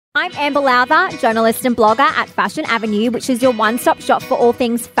I'm Amber Lowther, journalist and blogger at Fashion Avenue, which is your one-stop shop for all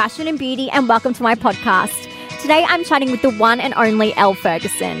things fashion and beauty, and welcome to my podcast. Today I'm chatting with the one and only Elle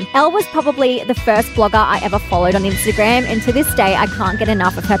Ferguson. Elle was probably the first blogger I ever followed on Instagram, and to this day I can't get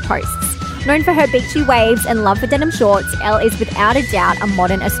enough of her posts. Known for her beachy waves and love for denim shorts, Elle is without a doubt a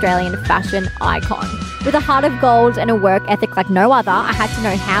modern Australian fashion icon. With a heart of gold and a work ethic like no other, I had to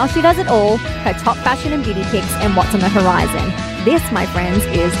know how she does it all, her top fashion and beauty picks, and what's on the horizon. This, my friends,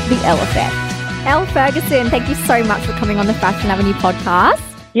 is the Elle Effect. Elle Ferguson, thank you so much for coming on the Fashion Avenue podcast.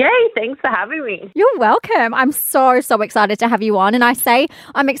 Yay, thanks for having me. You're welcome. I'm so excited to have you on. And I say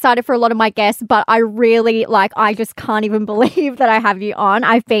I'm excited for a lot of my guests, but I really, I just can't even believe that I have you on.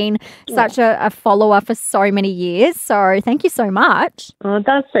 I've been such a follower for so many years. So thank you so much. Oh,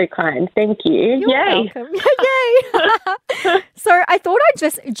 that's so kind. Thank you. You're welcome. Yay. So I thought I'd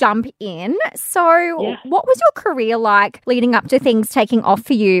just jump in. So what was your career like leading up to things taking off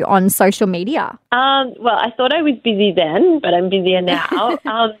for you on social media? Well, I thought I was busy then, but I'm busier now.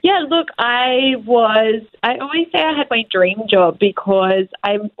 Look, I always say I had my dream job because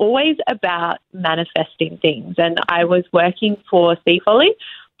I'm always about manifesting things, and I was working for Seafolly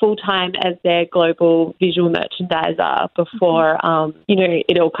full-time as their global visual merchandiser before,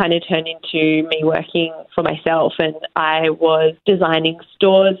 it all kind of turned into me working for myself, and I was designing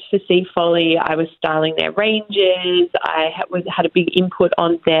stores for Seafolly. I was styling their ranges. I had a big input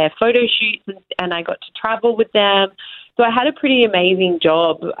on their photo shoots, and I got to travel with them. So I had a pretty amazing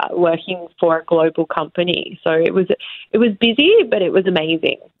job working for a global company. So it was busy, but it was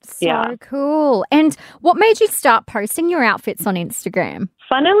amazing. So cool. And what made you start posting your outfits on Instagram?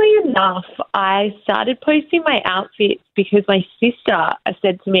 Funnily enough, I started posting my outfits because my sister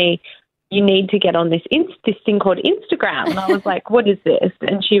said to me, you need to get on this thing called Instagram. And I was like, what is this?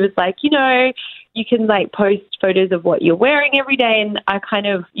 And she was like, you can post photos of what you're wearing every day. And I kind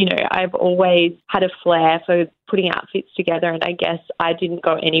of, I've always had a flair for putting outfits together. And I guess I didn't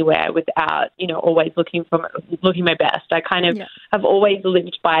go anywhere without, always looking my best. I kind of have always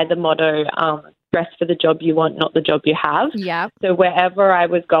lived by the motto, dress for the job you want, not the job you have. Yeah. So wherever I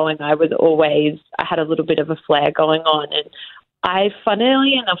was going, I had a little bit of a flair going on. And I,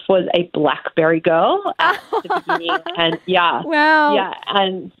 funnily enough, was a BlackBerry girl at the beginning. And wow. Yeah.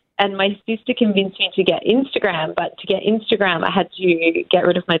 And my sister convinced me to get Instagram, but to get Instagram, I had to get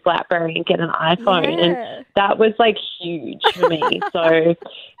rid of my BlackBerry and get an iPhone. Yeah. And that was huge for me. So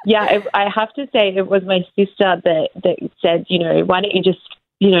I have to say it was my sister that said, why don't you just,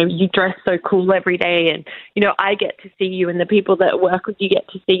 you dress so cool every day, and, I get to see you, and the people that work with you get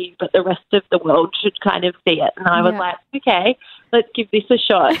to see you, but the rest of the world should kind of see it. And I was like, okay, let's give this a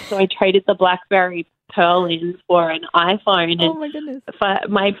shot. So I traded the BlackBerry Pearl in for an iPhone. And oh my goodness. for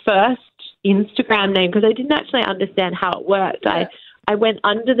my first Instagram name, because I didn't actually understand how it worked, I went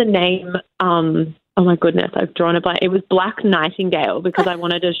under the name, oh my goodness, I've drawn a blank. It was Black Nightingale because I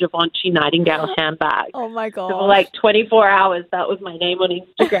wanted a Givenchy Nightingale handbag. Oh my God. So for 24 hours, that was my name on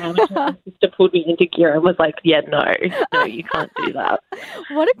Instagram. And my sister pulled me into gear and was like, no, you can't do that.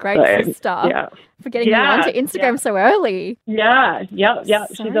 What a great sister. Yeah. For getting you onto Instagram so early. Yeah. So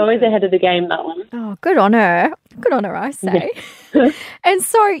she's always ahead of the game, that one. Oh, good on her. Good on her, I say. Yeah. And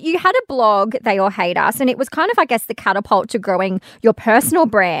so you had a blog, They All Hate Us, and it was kind of, I guess, the catapult to growing your personal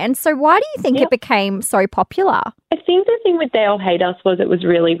brand. So why do you think it became so popular? I think the thing with They All Hate Us was it was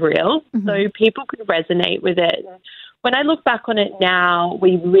really real. Mm-hmm. So people could resonate with it. When I look back on it now,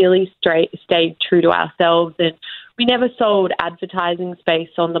 we really stayed true to ourselves, and we never sold advertising space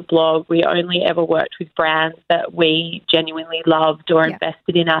on the blog. We only ever worked with brands that we genuinely loved or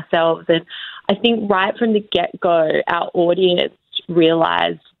invested in ourselves. And I think right from the get-go, our audience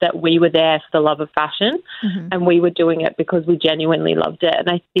realized that we were there for the love of fashion, and we were doing it because we genuinely loved it. And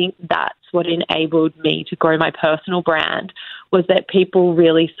I think that's what enabled me to grow my personal brand, was that people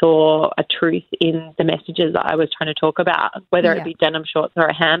really saw a truth in the messages that I was trying to talk about, whether it be denim shorts or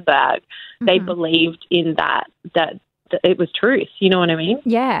a handbag. They believed in that it was truth. You know what I mean?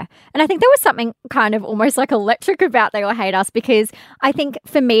 Yeah. And I think there was something kind of almost electric about They All Hate Us, because I think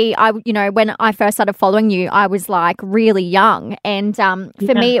for me, when I first started following you, I was really young. And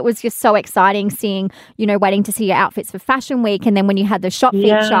for me, it was just so exciting seeing, waiting to see your outfits for Fashion Week. And then when you had the shop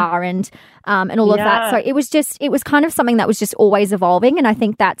feature and all of that. So it was kind of something that was just always evolving. And I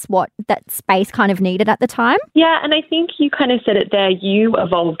think that's what that space kind of needed at the time. Yeah. And I think you kind of said it there. You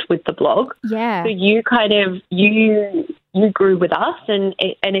evolved with the blog. Yeah. So you kind of, you grew with us, and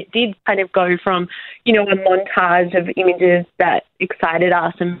it did kind of go from, a montage of images that excited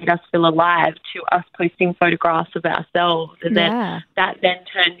us and made us feel alive to us posting photographs of ourselves. And then that then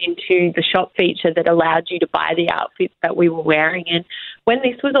turned into the shop feature that allowed you to buy the outfits that we were wearing. And when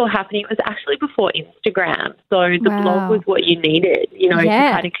this was all happening, it was actually before Instagram. So the blog was what you needed, to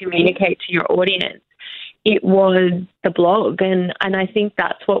kind of communicate to your audience. It was the blog. And I think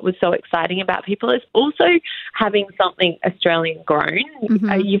that's what was so exciting about people, is also having something Australian grown.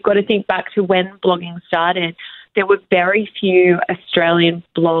 You've got to think back to when blogging started. There were very few Australian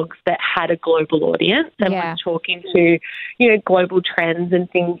blogs that had a global audience and were talking to, global trends and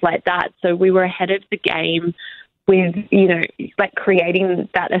things like that. So we were ahead of the game with, creating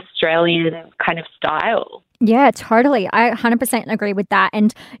that Australian kind of style. Yeah, totally. I 100% agree with that.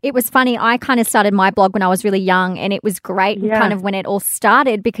 And it was funny. I kind of started my blog when I was really young, and it was great kind of when it all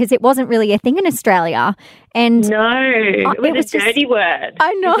started, because it wasn't really a thing in Australia. And no, it was a dirty word.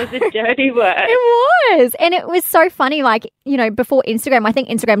 I know. It was a dirty word. It was. And it was so funny, before Instagram. I think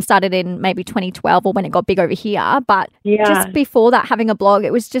Instagram started in maybe 2012 or when it got big over here. But just before that, having a blog,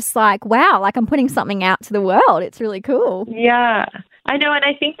 it was just like, wow, I'm putting something out to the world. It's really cool. Yeah. I know, and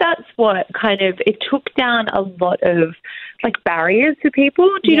I think that's what it took down a lot of barriers for people.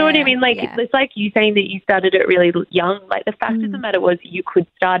 Do you know what I mean? It's like you saying that you started it really young. The fact of the matter was you could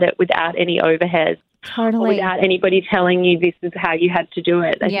start it without any overheads. Totally. Or without anybody telling you this is how you had to do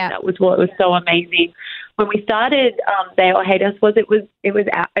it. I think that was what was so amazing. When we started They All Hate Us, it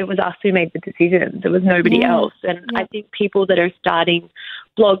was us who made the decisions. It was nobody else. And I think people that are starting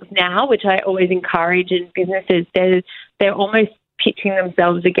blogs now, which I always encourage in businesses, they're almost pitching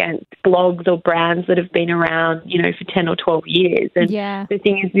themselves against blogs or brands that have been around, for 10 or 12 years. And the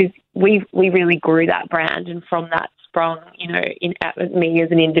thing is we really grew that brand, and from that sprung, in me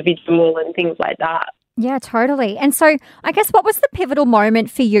as an individual and things like that. Yeah, totally. And so I guess what was the pivotal moment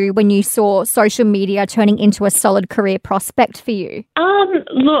for you when you saw social media turning into a solid career prospect for you?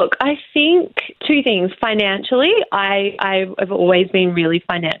 Look, I think two things. Financially, I've always been really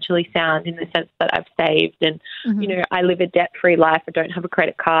financially sound in the sense that I've saved and, I live a debt-free life. I don't have a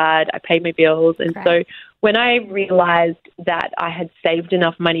credit card. I pay my bills. And so when I realized that I had saved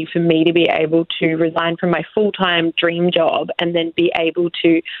enough money for me to be able to resign from my full-time dream job and then be able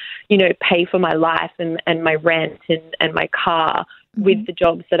to, pay for my life and my rent and my car with the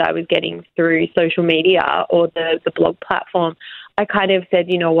jobs that I was getting through social media or the blog platform, I kind of said,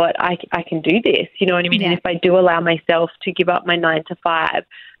 you know what, I can do this. You know what I mean? And if I do allow myself to give up my 9 to 5,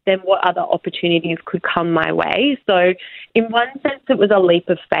 then what other opportunities could come my way? So in one sense, it was a leap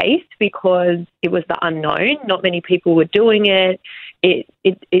of faith because it was the unknown. Not many people were doing it.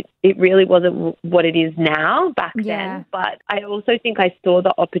 It really wasn't what it is now back then. But I also think I saw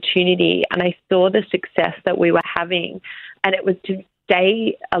the opportunity and I saw the success that we were having. And it was to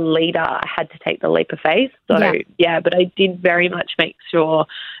stay a leader, I had to take the leap of faith. So, but I did very much make sure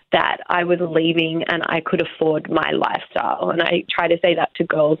that I was leaving and I could afford my lifestyle. And I try to say that to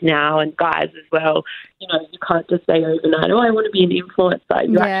girls now and guys as well. You can't just say overnight, I want to be an influencer.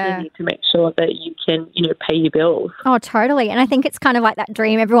 You actually need to make sure that you can, pay your bills. Oh, totally. And I think it's kind of like that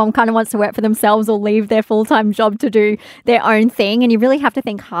dream. Everyone kind of wants to work for themselves or leave their full-time job to do their own thing. And you really have to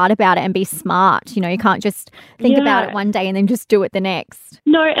think hard about it and be smart. You can't just think about it one day and then just do it the next.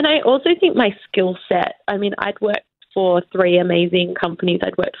 No, and I also think my skill set, I'd worked for 3 amazing companies.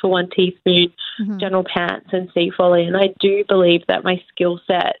 I'd worked for One Teaspoon, General Pants and Sea Folly. And I do believe that my skill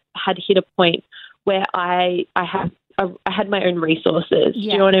set had hit a point where I had my own resources. Do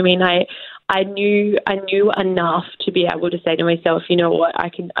you know what I mean? I knew enough to be able to say to myself, you know what, I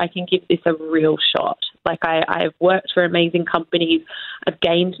can give this a real shot. I've worked for amazing companies. I've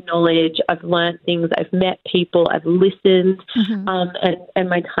gained knowledge. I've learned things. I've met people. I've listened. And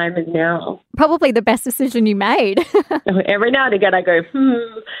my time is now. Probably the best decision you made. Every now and again I go,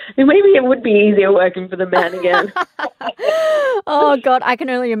 maybe it would be easier working for the man again. Oh, God, I can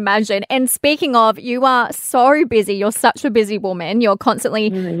only imagine. And speaking of, you are so busy. You're such a busy woman. You're constantly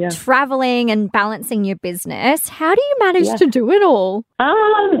traveling and balancing your business. How do you manage to do it all?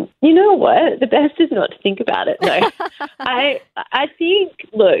 You know what? The best is not to think about it. No, I think,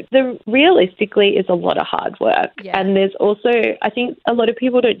 look, realistically is a lot of hard work. And there's also, I think a lot of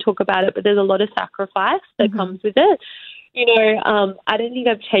people don't talk about it, but there's a lot of sacrifice that comes with it. I don't think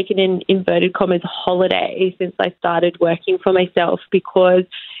I've taken an inverted commas holiday since I started working for myself, because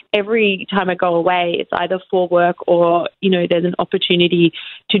every time I go away, it's either for work or, there's an opportunity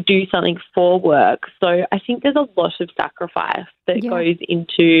to do something for work. So I think there's a lot of sacrifice that goes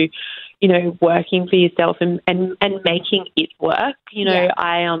into, working for yourself and making it work.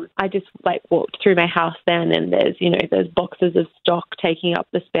 I just walked through my house then and there's boxes of stock taking up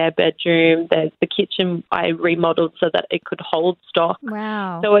the spare bedroom. There's the kitchen I remodeled so that it could hold stock.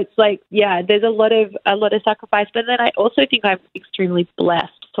 Wow. So it's there's a lot of sacrifice. But then I also think I'm extremely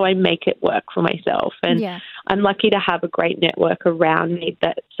blessed so I make it work for myself. And I'm lucky to have a great network around me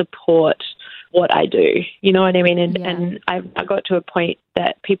that support what I do. You know what I mean? And I got to a point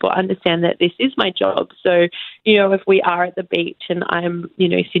that people understand that this is my job. So, you know, if we are at the beach and I'm, you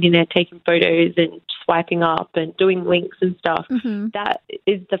know, sitting there taking photos and swiping up and doing links and stuff, that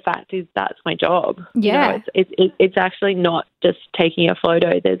is the fact is that's my job. Yeah. You know, it's actually not just taking a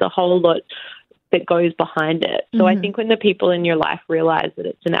photo. There's a whole lot that goes behind it. So I think when the people in your life realize that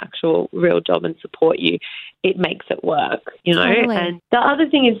it's an actual real job and support you, it makes it work, you know. Totally. And the other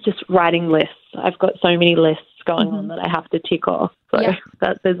thing is just writing lists. I've got so many lists going on that I have to tick off. So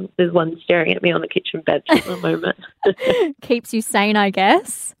there's one staring at me on the kitchen bench at the moment. Keeps you sane, I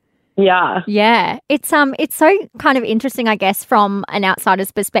guess. Yeah. Yeah. It's so kind of interesting, I guess, from an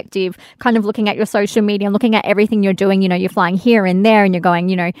outsider's perspective, kind of looking at your social media and looking at everything you're doing. You know, you're flying here and there and you're going,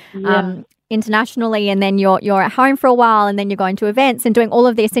 you know, internationally, and then you're at home for a while, and then you're going to events and doing all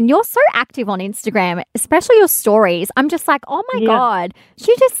of this, and you're so active on Instagram, especially your stories. I'm just like, oh my God,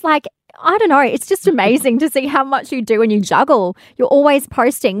 she just like, I don't know, it's just amazing to see how much you do and you juggle. You're always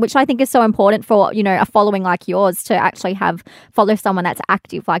posting, which I think is so important for, you know, a following like yours to actually follow someone that's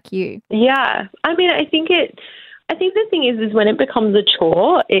active like you. Yeah. I mean, I think the thing is when it becomes a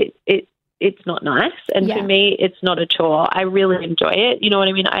chore, it's not nice. And for me, it's not a chore. I really enjoy it. You know what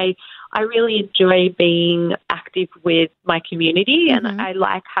I mean? I really enjoy being active with my community, and I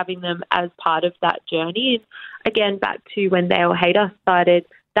like having them as part of that journey. And again, back to when They All Hate Us started,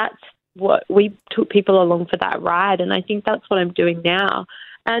 that's what we took people along for that ride. And I think that's what I'm doing now.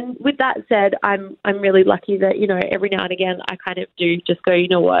 And with that said, I'm really lucky that, you know, every now and again I kind of do just go, you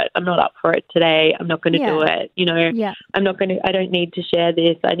know what, I'm not up for it today. I'm not going to do it. You know, I don't need to share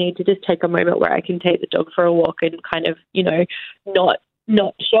this. I need to just take a moment where I can take the dog for a walk and kind of, you know, not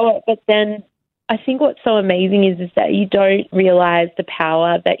show it. But then I think what's so amazing is that you don't realize the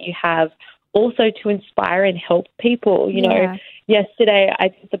power that you have also to inspire and help people. You know, yesterday I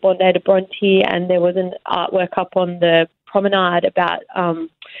did the Bondi to Bronte, and there was an artwork up on the promenade about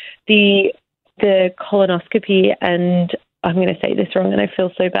the colonoscopy, and I'm going to say this wrong and I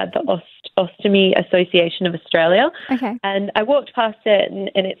feel so bad, the Ostomy Association of Australia. Okay. And I walked past it,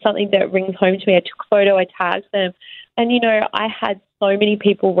 and it's something that rings home to me. I took a photo, I tagged them. And, you know, I had so many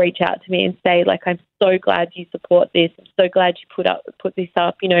people reach out to me and say, like, I'm so glad you support this. I'm so glad you put this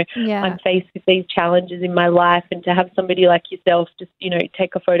up. You know, I'm faced with these challenges in my life, and to have somebody like yourself just, you know,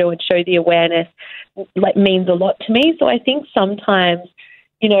 take a photo and show the awareness, like, means a lot to me. So I think sometimes,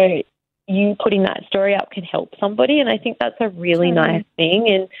 you know, you putting that story up can help somebody, and I think that's a really nice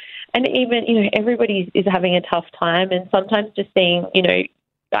thing. And even, you know, everybody is having a tough time, and sometimes just seeing, you know,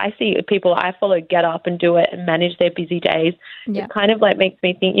 I see people I follow get up and do it and manage their busy days. It kind of like makes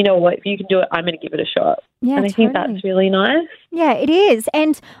me think, you know what, if you can do it, I'm going to give it a shot. Yeah, and I think that's really nice. Yeah, it is.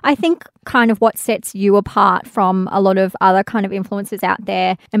 And I think kind of what sets you apart from a lot of other kind of influencers out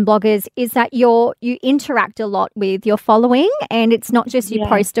there and bloggers is that you interact a lot with your following, and it's not just you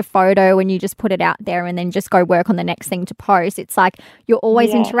post a photo and you just put it out there and then just go work on the next thing to post. It's like you're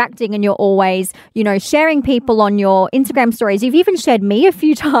always interacting, and you're always, you know, sharing people on your Instagram stories. You've even shared me a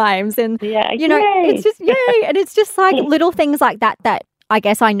few times, and you know, it's just and it's just like little things like that I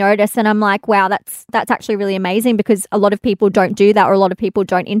guess I notice, and I'm like, wow, that's actually really amazing, because a lot of people don't do that, or a lot of people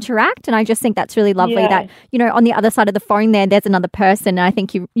don't interact. And I just think that's really lovely that, you know, on the other side of the phone there's another person. And I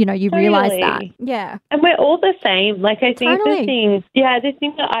think you realize that. Yeah. And we're all the same. Like, I think the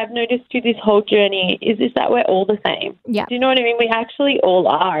thing that I've noticed through this whole journey is that we're all the same. Yeah. Do you know what I mean? We actually all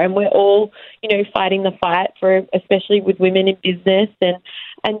are, and we're all, you know, fighting the fight for, especially with women in business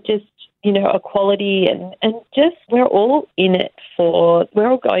and just, you know, equality, and just we're all in it we're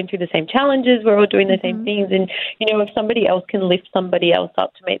all going through the same challenges, we're all doing the same things. And, you know, if somebody else can lift somebody else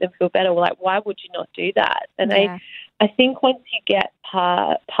up to make them feel better, well, like, why would you not do that? And I think once you get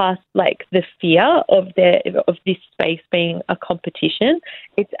past like the fear of this space being a competition,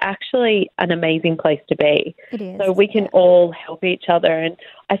 it's actually an amazing place to be. It is. So we can all help each other. And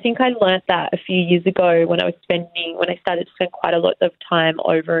I think I learnt that a few years ago when I started to spend quite a lot of time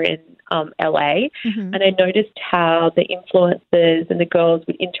over in LA, and I noticed how the influencers and the girls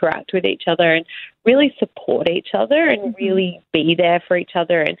would interact with each other and really support each other and really be there for each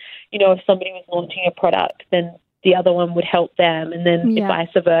other. And, you know, if somebody was launching a product, then the other one would help them, and then vice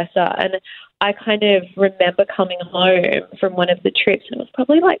versa. And I kind of remember coming home from one of the trips, and it was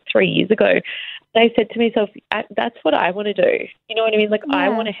probably like 3 years ago. And I said to myself, that's what I want to do. You know what I mean? Like, I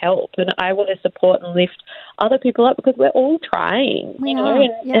want to help, and I want to support and lift other people up, because we're all trying, you know,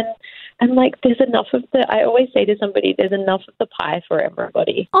 and And like, I always say to somebody, there's enough of the pie for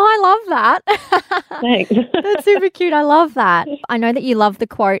everybody. Oh, I love that. Thanks. That's super cute. I love that. I know that you love the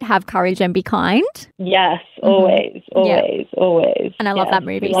quote, have courage and be kind. Yes, always. And I love that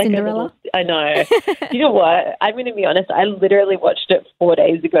movie, Cinderella. I know. You know what? I'm going to be honest. I literally watched it 4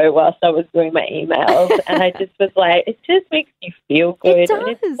 days ago whilst I was doing my emails, and I just was like, it just makes you feel good. It does.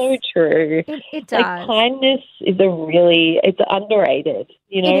 And it's so true. It does. Like, kindness is it's underrated.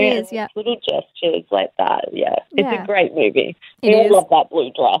 You know, it is, yeah. Little gestures like that. Yeah, it's Yeah. a great movie. It I is. love that blue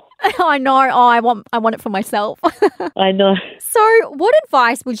dress. I know. Oh, I want it for myself. I know. So, what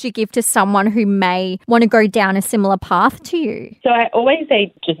advice would you give to someone who may want to go down a similar path to you? So I always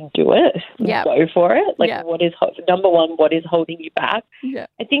say, just do it. Yep. Go for it. Like, Yep. number one, what is holding you back? Yeah.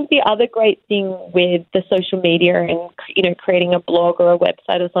 I think the other great thing with the social media and, you know, creating a blog or a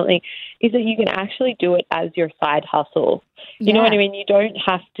website or something is that you can actually do it as your side hustle. You know what I mean? You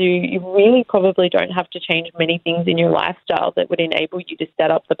really probably don't have to change many things in your lifestyle that would enable you to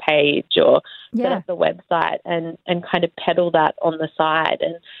set up the page or set up the website and kind of peddle that on the side.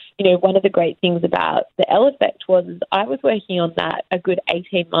 And, you know, one of the great things about the Elle effect was I was working on that a good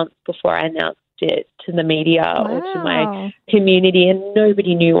 18 months before I announced it to the media or to my community, and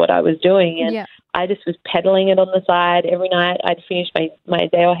nobody knew what I was doing. And I just was peddling it on the side. Every night I'd finish my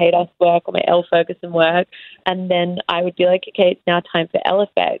Dale Haydos work or my Elle Ferguson work, and then I would be like, okay, it's now time for Elle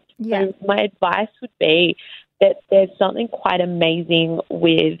effect. So my advice would be that there's something quite amazing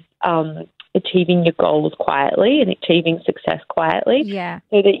with achieving your goals quietly and achieving success quietly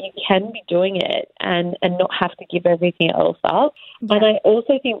so that you can be doing it and not have to give everything else up. And I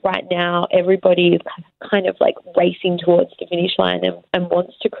also think right now everybody is kind of like racing towards the finish line and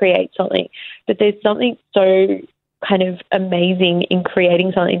wants to create something. But there's something so kind of amazing in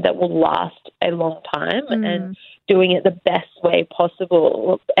creating something that will last a long time and doing it the best way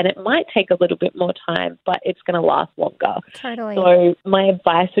possible. And it might take a little bit more time, but it's going to last longer. Totally. So my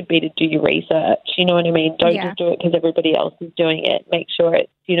advice would be to do your research. You know what I mean? Don't just do it because everybody else is doing it. Make sure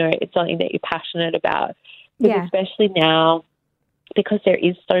it's, you know, it's something that you're passionate about. Because especially now, because there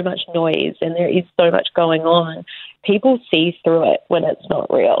is so much noise and there is so much going on, people see through it when it's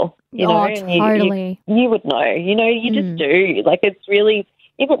not real. You know, totally. You would know. You know, you just do. Like, it's really,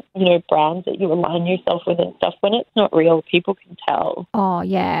 even, you know, brands that you align yourself with and stuff, when it's not real, people can tell. Oh,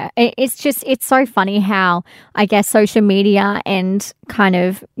 yeah. It's so funny how, I guess, social media and kind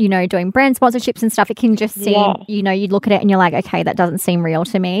of, you know, doing brand sponsorships and stuff, it can just seem, you know, you look at it and you're like, okay, that doesn't seem real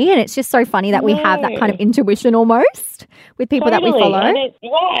to me. And it's just so funny that we have that kind of intuition almost with people that we follow. And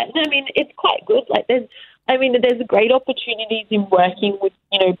I mean, it's quite good. Like, there's great opportunities in working with,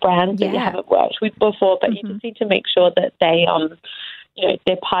 you know, brands that you haven't worked with before, but you just need to make sure that they, you know,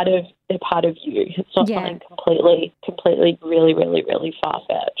 they're part of you. It's not something completely, really, really, really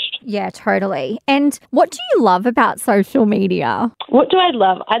far-fetched. Yeah, totally. And what do you love about social media? What do I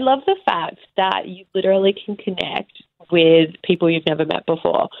love? I love the fact that you literally can connect with people you've never met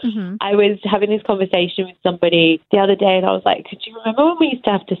before. I was having this conversation with somebody the other day and I was like, could you remember when we used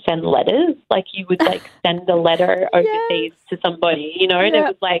to have to send letters? Like, you would like send a letter overseas to somebody, you know, and it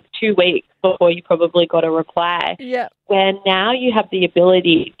was like 2 weeks before you probably got a reply. Where now you have the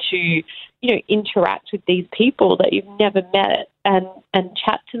ability to, you know, interact with these people that you've never met and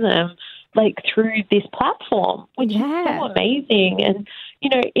chat to them like through this platform, which is so amazing. And, you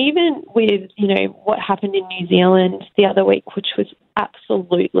know, even with, you know, what happened in New Zealand the other week, which was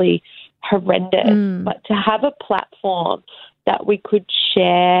absolutely horrendous, but to have a platform that we could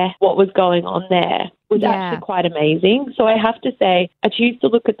share what was going on there was actually quite amazing. So I have to say, I choose to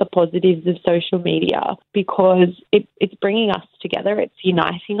look at the positives of social media because it's bringing us together. It's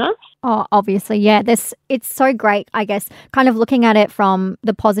uniting us. Oh, obviously, yeah. It's so great, I guess, kind of looking at it from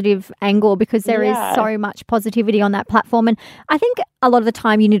the positive angle because there is so much positivity on that platform. And I think a lot of the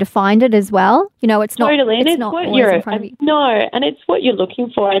time you need to find it as well. You know, it's not, it's not always in front of you. No, and it's what you're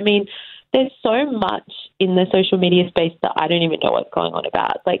looking for. I mean, there's so much in the social media space that I don't even know what's going on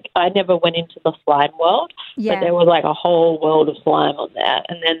about. Like, I never went into the slime world, but there was like a whole world of slime on there.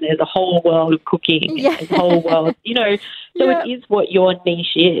 And then there's a whole world of cooking, and a whole world, you know, so it is what your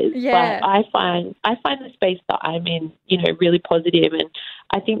niche is. But I find the space that I'm in, you know, really positive. And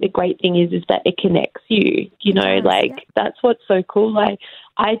I think the great thing is that it connects you, you know, that's what's so cool. Like,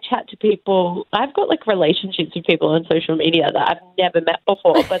 I chat to people. I've got like relationships with people on social media that I've never met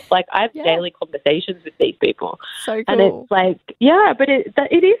before, but like I have daily conversations with these people. So cool. And it's like, but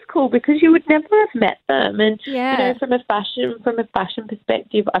it is cool because you would never have met them. And you know, from a fashion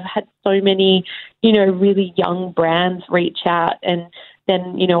perspective, I've had so many, you know, really young brands reach out and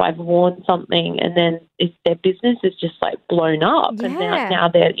then, you know, I've worn something and then their business is just like blown up and now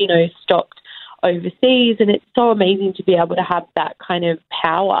they're, you know, stocked overseas, and it's so amazing to be able to have that kind of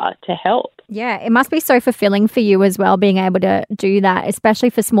power to help. Yeah, it must be so fulfilling for you as well, being able to do that, especially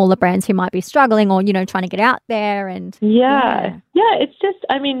for smaller brands who might be struggling or, you know, trying to get out there. And yeah, it's just,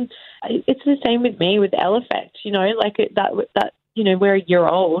 I mean, it's the same with me with Elle Effect, you know, like that, you know, we're a year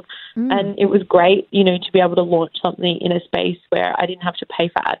old and it was great, you know, to be able to launch something in a space where I didn't have to pay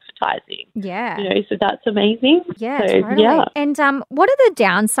for advertising. Yeah. You know, so that's amazing. Yeah, so, totally. Yeah. And what are the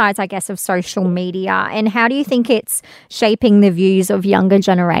downsides, I guess, of social media, and how do you think it's shaping the views of younger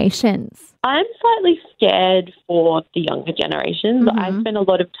generations? I'm slightly scared for the younger generations. I spend a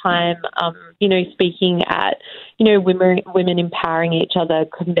lot of time, you know, speaking at, you know, women empowering each other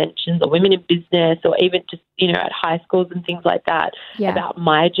conventions, or women in business, or even just, you know, at high schools and things like that about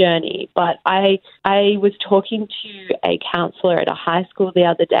my journey. But I was talking to a counsellor at a high school the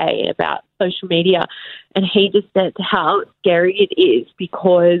other day about social media, and he just said how scary it is,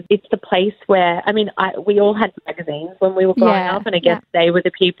 because it's the place where, I mean, we all had magazines when we were growing up, and I guess they were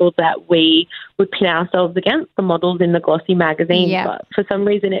the people that we would pin ourselves against, the models in the glossy magazines. But for some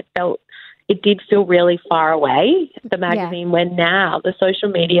reason it did feel really far away, the magazine, when now the social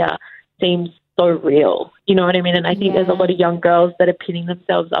media seems so real. You know what I mean? And I think there's a lot of young girls that are pinning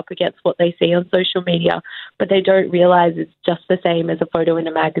themselves up against what they see on social media, but they don't realize it's just the same as a photo in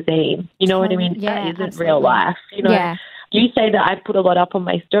a magazine. You know what I mean? That isn't real life. You know, you say that I put a lot up on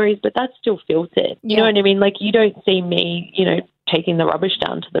my stories, but that's still filtered. You know what I mean? Like, you don't see me, you know, taking the rubbish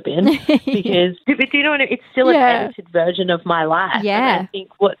down to the bin because, but you know what I mean? It's still an edited version of my life. Yeah. And I think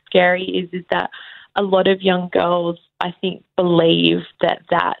what's scary is that a lot of young girls, I think, believe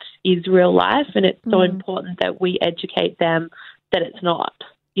that is real life, and it's so important that we educate them that it's not,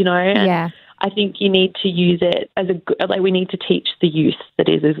 you know? And I think you need to use it as we need to teach the youth that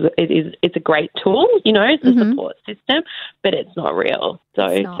it's a great tool, you know, it's a support system, but it's not real. So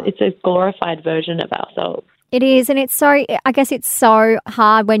it's a glorified version of ourselves. It is, and it's so, I guess it's so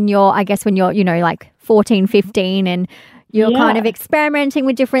hard when you're, you know, like 14, 15, and you're kind of experimenting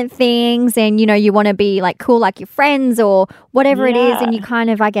with different things, and, you know, you want to be like cool like your friends or whatever it is, and you kind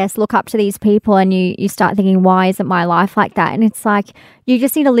of, I guess, look up to these people, and you start thinking, why isn't my life like that? And it's like, you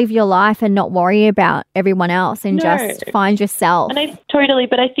just need to live your life and not worry about everyone else, and just find yourself. And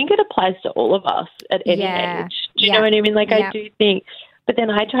but I think it applies to all of us at any age. Do you know what I mean? Like, I do think, but then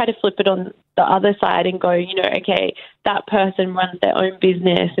I try to flip it on the other side and go, you know, okay, that person runs their own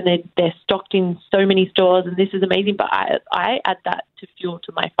business and they're stocked in so many stores and this is amazing, but I add that to fuel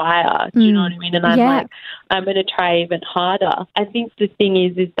to my fire. Do you know what I mean? And I'm like, I'm going to try even harder. I think the thing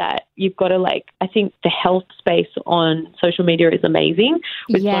is that you've got to, like, I think the health space on social media is amazing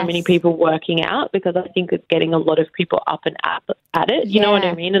with so many people working out, because I think it's getting a lot of people up and at it. You know what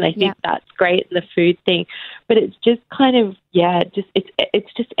I mean? And I think that's great, the food thing, but it's just kind of,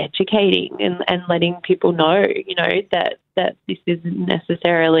 it's just educating and letting people know, you know, that this isn't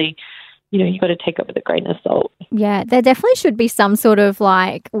necessarily, you know, you've got to take it with a grain of salt. Yeah, there definitely should be some sort of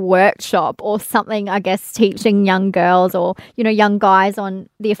like workshop or something, I guess, teaching young girls or, you know, young guys on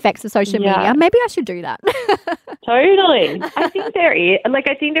the effects of social media. Maybe I should do that. Totally. I think there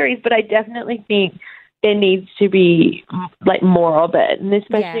is, but I definitely think there needs to be like more of it. And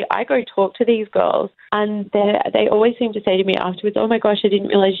especially I go talk to these girls and they always seem to say to me afterwards, oh my gosh, I didn't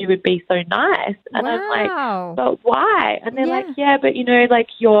realize you would be so nice. And I'm like, but why? And they're like, but you know, like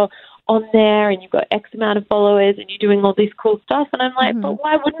you're on there and you've got X amount of followers and you're doing all this cool stuff. And I'm like, but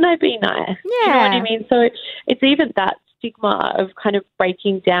why wouldn't I be nice? You know what I mean? So it's even that stigma of kind of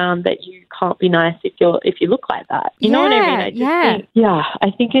breaking down that you can't be nice if you look like that. You know what I mean? I just think,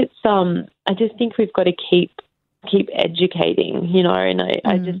 I think it's I just think we've got to keep educating, you know, and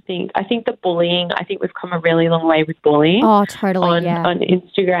I just think the bullying, I think we've come a really long way with bullying. Oh, totally. On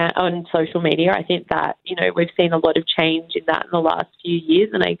Instagram, on social media. I think that, you know, we've seen a lot of change in that in the last few years,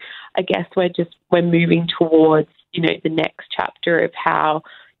 and I guess we're moving towards, you know, the next chapter of how,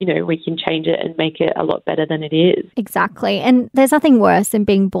 you know, we can change it and make it a lot better than it is. Exactly. And there's nothing worse than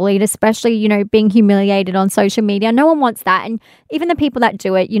being bullied, especially, you know, being humiliated on social media. No one wants that. And even the people that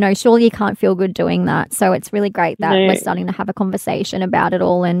do it, you know, surely you can't feel good doing that. So it's really great that we're starting to have a conversation about it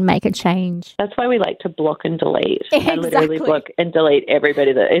all and make a change. That's why we like to block and delete. Exactly. I literally block and delete everybody.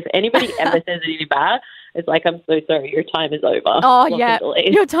 If anybody ever says anything bad, it's like, I'm so sorry, your time is over. Oh, yeah.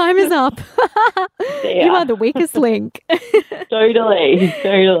 Your time is up. You are the weakest link. Totally.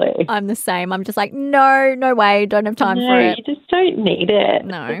 I'm the same. I'm just like, no way. Don't have time for it. You just don't need it.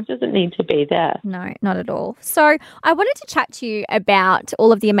 No. It doesn't need to be there. No, not at all. So I wanted to chat to you about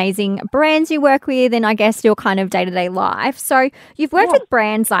all of the amazing brands you work with and I guess your kind of day-to-day life. So you've worked with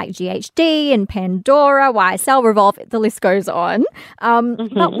brands like GHD and Pandora, YSL, Revolve, the list goes on.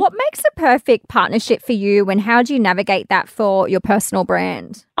 But what makes a perfect partnership for you and how do you navigate that for your personal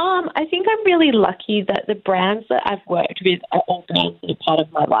brand? I think I'm really lucky that the brands that I've worked with are all brands that are part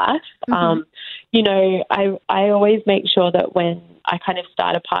of my life. You know, I always make sure that when I kind of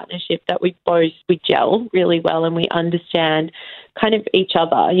start a partnership that we gel really well and we understand kind of each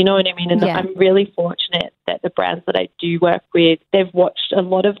other, you know what I mean? And I'm really fortunate that the brands that I do work with, a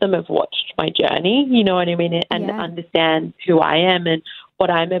lot of them have watched my journey, you know what I mean? And understand who I am and what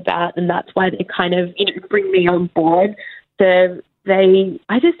I'm about. And that's why they kind of, you know, bring me on board.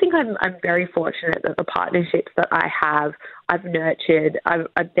 I just think I'm very fortunate that the partnerships that I have, I've nurtured.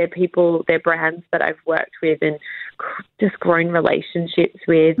 They're brands that I've worked with and just grown relationships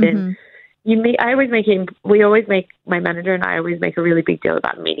with. And we always make, my manager and I always make a really big deal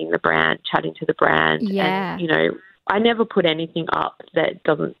about meeting the brand, chatting to the brand. Yeah. And, you know, I never put anything up that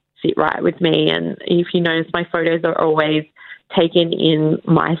doesn't sit right with me. And if you notice, my photos are always taken in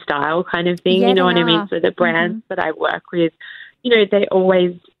my style kind of thing. You know what I mean? So the brands that I work with, you know,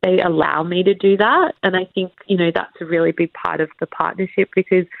 they allow me to do that. And I think, you know, that's a really big part of the partnership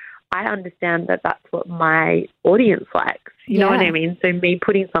because I understand that that's what my audience likes. You know what I mean? So me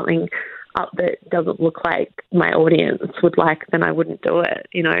putting something up that doesn't look like my audience would like, then I wouldn't do it,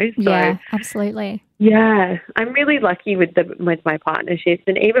 you know? So, yeah, absolutely. Yeah, I'm really lucky with my partnerships,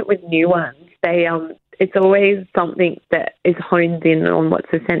 and even with new ones, it's always something that is honed in on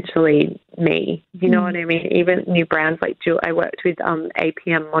what's essentially me. You know what I mean? Even new brands like I worked with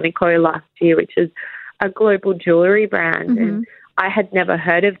APM Monaco last year, which is a global jewellery brand, and I had never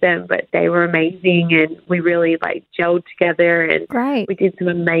heard of them, but they were amazing and we really gelled together and we did some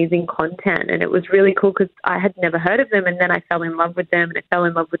amazing content, and it was really cool because I had never heard of them, and then I fell in love with them and I fell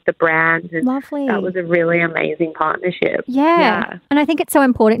in love with the brand. And lovely. That was a really amazing partnership. Yeah. And I think it's so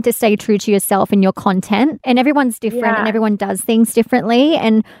important to stay true to yourself and your content, and everyone's different and everyone does things differently.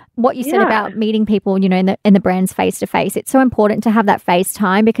 And what you said about meeting people, you know, in the brands face to face, it's so important to have that face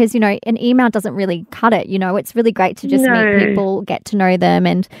time because, you know, an email doesn't really cut it. You know, it's really great to just meet people, get to know them.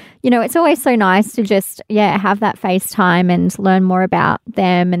 And, you know, it's always so nice to just, have that face time and learn more about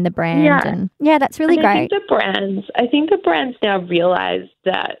them and the brand. Yeah. And that's really great. I think the brands now realize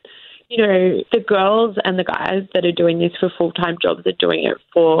that, you know, the girls and the guys that are doing this for full-time jobs are doing it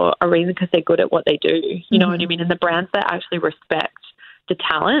for a reason because they're good at what they do. You know what I mean? And the brands that actually respect the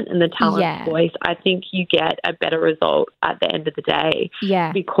talent and the talent's voice, I think you get a better result at the end of the day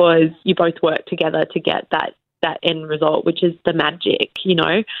because you both work together to get that end result, which is the magic, you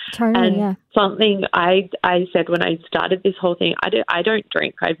know. Totally, and something I said when I started this whole thing, I don't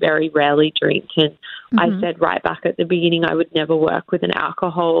drink. I very rarely drink. And I said right back at the beginning I would never work with an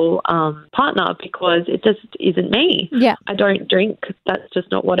alcohol partner because it just isn't me. Yeah. I don't drink. That's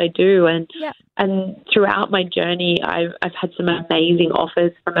just not what I do. And throughout my journey, I've had some amazing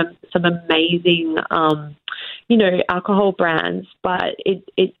offers from some amazing you know, alcohol brands, but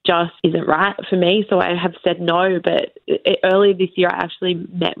it just isn't right for me. So I have said no. But earlier this year, I actually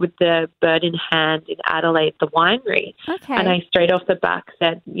met with the Bird in Hand in Adelaide, the winery. Okay. And I straight off the back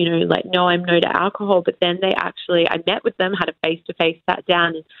said, you know, no, I'm no to alcohol. But then I met with them, had a face-to-face, sat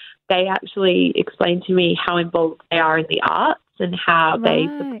down, and they actually explained to me how involved they are in the arts and how they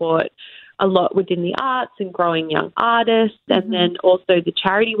support a lot within the arts and growing young artists, and then also the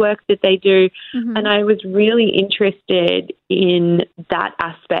charity work that they do. And I was really interested in that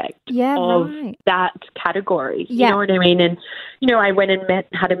aspect of that category. You know what I mean? And, you know, I went and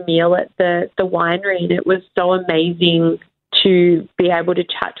had a meal at the winery, and it was so amazing to be able to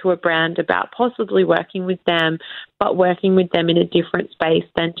chat to a brand about possibly working with them, but working with them in a different space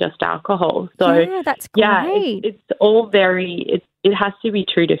than just alcohol. So that's great. Yeah, it's all it has to be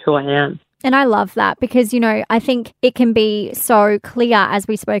true to who I am. And I love that because, you know, I think it can be so clear, as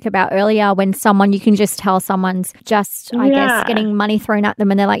we spoke about earlier, when you can just tell someone's just, I guess, getting money thrown at them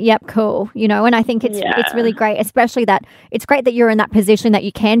and they're like, yep, cool, you know. And I think it's really great, especially that it's great that you're in that position that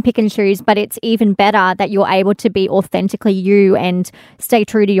you can pick and choose, but it's even better that you're able to be authentically you and stay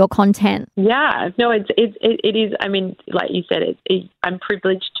true to your content. Yeah, no, it is. I mean, like you said, I'm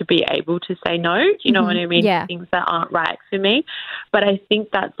privileged to be able to say no. Do you know what I mean? Yeah. Things that aren't right for me. But I think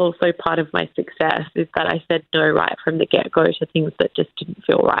that's also part of my success is that I said no right from the get-go to things that just didn't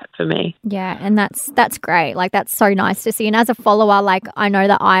feel right for me. Yeah, and that's great. Like, that's so nice to see. And as a follower, like, I know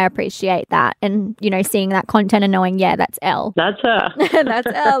that I appreciate that and, you know, seeing that content and knowing, yeah, that's Elle. That's her. That's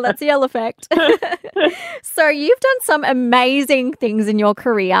Elle. That's the Elle effect. So you've done some amazing things in your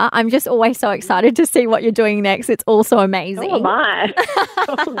career. I'm just always so excited to see what you're doing next. It's also amazing. Oh, my.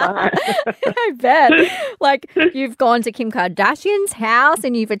 Oh, my. I bet. Like, you've gone to Kim Kardashian's house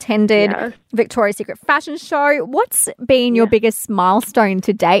and you've attended Victoria's Secret fashion show. What's been your biggest milestone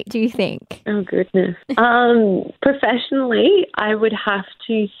to date, do you think? Oh, goodness. Professionally, I would have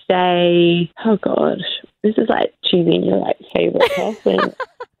to say, oh, gosh, this is like choosing your like favorite person.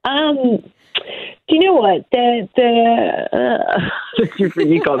 Do you know what? You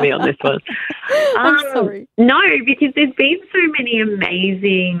really got me on this one. I'm sorry. No, because there's been so many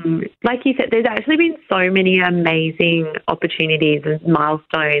amazing, like you said, there's actually been so many amazing opportunities and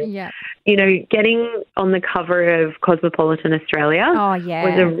milestones. Yeah. You know, getting on the cover of Cosmopolitan Australia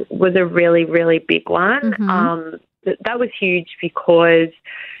was a really, really big one. That was huge because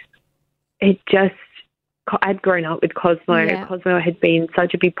it just, I'd grown up with Cosmo. Yeah. Cosmo had been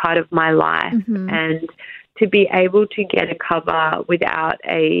such a big part of my life. And to be able to get a cover without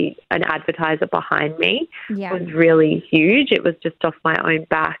an advertiser behind me was really huge. It was just off my own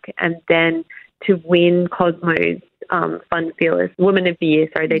back. And then to win Cosmo's Fun Fearless Woman of the Year,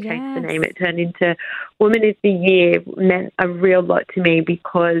 they changed the name. It turned into Woman of the Year, meant a real lot to me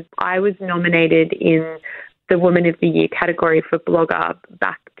because I was nominated in the Woman of the Year category for blogger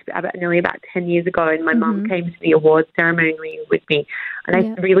back nearly about 10 years ago, and my mum came to the awards ceremony with me, and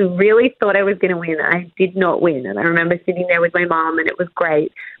I really, really thought I was going to win. I did not win, and I remember sitting there with my mum, and it was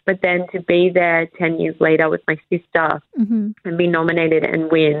great. But then to be there 10 years later with my sister and be nominated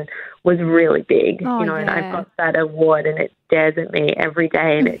and win was really big, and I've got that award, and it stares at me every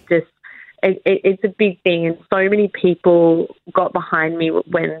day, and it just it's a big thing, and so many people got behind me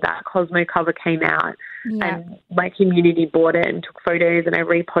when that Cosmo cover came out, and my community bought it and took photos, and I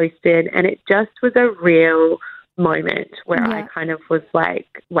reposted, and it just was a real moment where I kind of was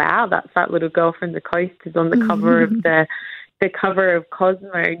like, wow, that's that little girl from the coast is on the cover of the cover of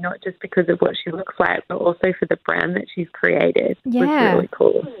Cosmo, not just because of what she looks like, but also for the brand that she's created. It was really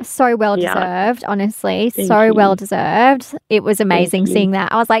cool. So well deserved, honestly. Thank you. Well deserved. It was amazing seeing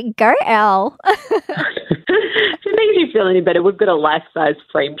that. I was like, go Elle. If it makes you feel any better, we've got a life-size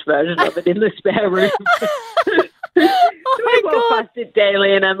framed version of it in the spare room. Oh my God. Past it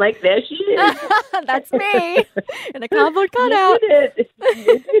daily, and I'm like, there she is. That's me in a cardboard cutout. You did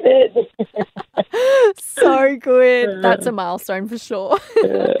it. So good. That's a milestone for sure.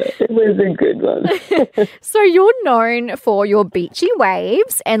 It was a good one. So you're known for your beachy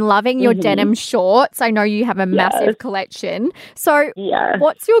waves and loving your denim shorts. I know you have a massive collection. So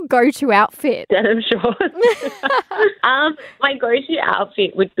what's your go-to outfit? Denim shorts. My go-to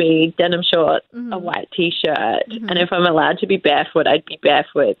outfit would be denim shorts, a white T-shirt, and if I'm allowed to be barefoot, I'd be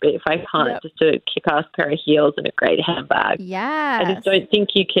barefoot. But if I can't, just a kick-ass pair of heels and a great handbag. Yeah. I just don't think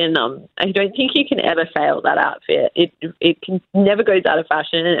you can. I don't think you can ever fail that outfit. It can never goes out of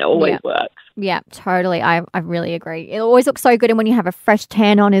fashion, and it always works. Yeah, totally. I really agree. It always looks so good, and when you have a fresh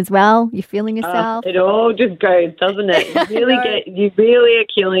tan on as well, you're feeling yourself. It all just goes, doesn't it? You really are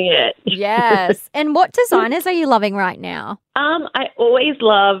killing it. Yes. And what designers are you loving right now? I always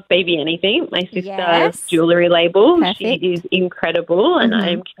love Baby Anything, my sister's jewellery label. Perfect. She is incredible, and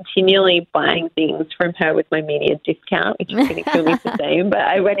I'm continually buying things from her with my media discount, which is going to kill me for saying. But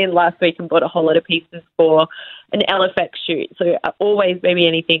I went in last week and bought a whole lot of pieces for an Elle effect shoot. So always Baby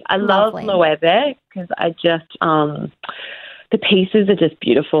Anything. I love Loewe because I just the pieces are just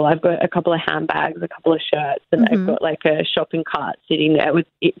beautiful. I've got a couple of handbags, a couple of shirts, and I've got like a shopping cart sitting there with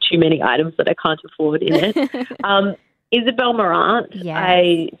too many items that I can't afford in it. Isabel Marant,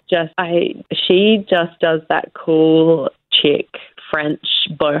 she just does that cool chick French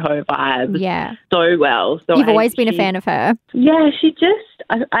boho vibe so well. So You've always been a fan of her. Yeah, she just,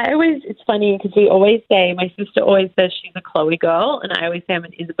 I always, it's funny because we always say, my sister always says she's a Chloe girl, and I always say I'm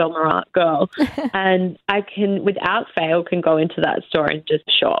an Isabel Marant girl. And I can, without fail, can go into that store and just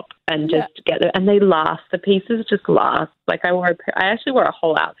shop and just get it. And they last. The pieces just last. Like I actually wore a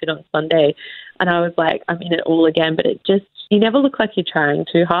whole outfit on Sunday, and I was like, I'm in it all again, but it just, you never look like you're trying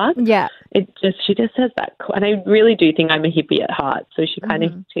too hard. Yeah. She just has that, and I really do think I'm a hippie at heart, so she kind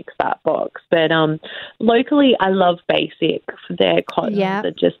of ticks that box. But locally, I love Basic. Their cottons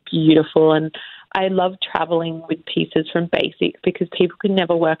are just beautiful, and I love traveling with pieces from basics because people can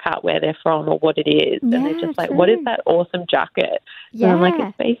never work out where they're from or what it is. Yeah, and they're just like, true. what is that awesome jacket? Yeah. And I'm like,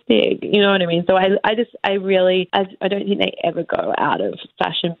 it's basic. You know what I mean? So I don't think they ever go out of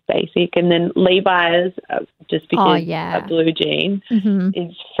fashion basic. And then Levi's, just because a blue jean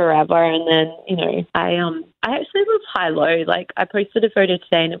is forever. And then, you know, I actually love high-low. Like, I posted a photo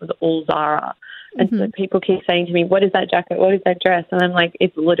today and it was all Zara. And so people keep saying to me, what is that jacket? What is that dress? And I'm like,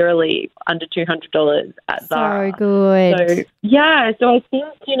 it's literally under $200 at Zara. So good. So, yeah. So I think,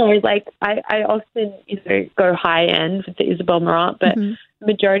 you know, like I often, you know, go high end with the Isabel Marant, but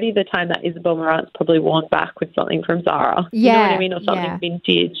majority of the time that Isabel Marant's probably worn back with something from Zara. Yeah. You know what I mean? Or something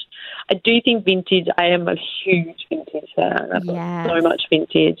vintage. I do think vintage, I am a huge vintage fan. I've got so much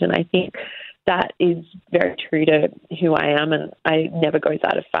vintage. And I think that is very true to who I am, and I never goes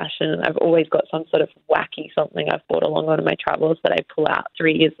out of fashion. And I've always got some sort of wacky something I've bought along on my travels that I pull out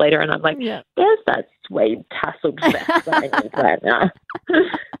 3 years later, and I'm like, there's that suede tasseled vest that I need right now.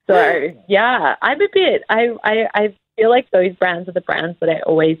 So, yeah, I'm a bit, I feel like those brands are the brands that I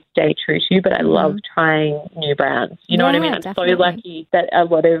always stay true to, but I love trying new brands. You know what I mean? I'm so lucky that a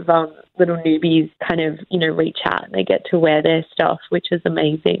lot of little newbies kind of, you know, reach out and they get to wear their stuff, which is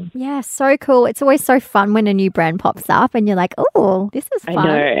amazing. Yeah, so cool. It's always so fun when a new brand pops up and you're like, oh, this is fun. I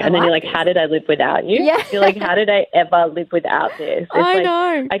know. And then you're like, how did I live without you? Yeah. You're like, how did I ever live without this? It's I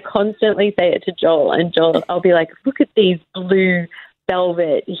know. I constantly say it to Joel, and Joel, I'll be like, look at these blue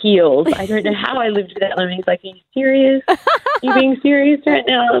velvet heels. I don't know how I lived without them. And he's like, are you serious? Are you being serious right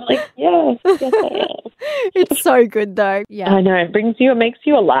now? I'm like, yes, I am. It's so good though. Yeah. I know. It makes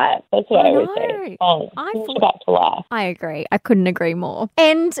you alive. That's what I always say. Brings you back to life. I agree. I couldn't agree more.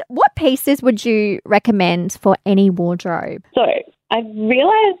 And what pieces would you recommend for any wardrobe? So I've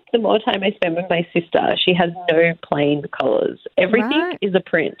realised the more time I spend with my sister, she has no plain colours. Everything is a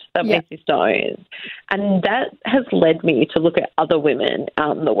print that my sister owns. And that has led me to look at other women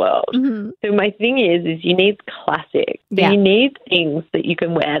out in the world. So my thing is you need classic. So you need things that you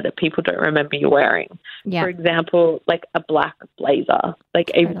can wear that people don't remember you wearing. For example, like a black blazer,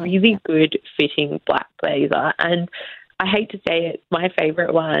 like a really good fitting black blazer. And I hate to say it, my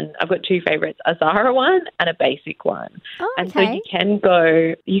favourite one, I've got 2 favourites, a Zara one and a basic one. Oh, okay. And so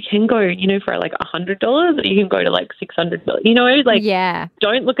you can go, you know, for like $100, or you can go to like $600. You know, like,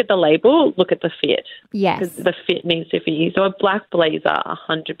 don't look at the label, look at the fit. Yes. Because the fit needs to fit you. So a black blazer,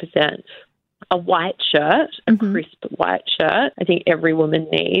 100%. A white shirt, a crisp white shirt, I think every woman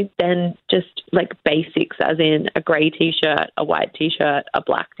needs. Then just like basics, as in a grey T-shirt, a white T-shirt, a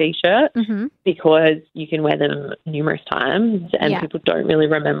black T-shirt, because you can wear them numerous times and people don't really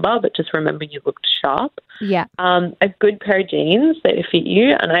remember, but just remember you looked sharp. Yeah. A good pair of jeans that fit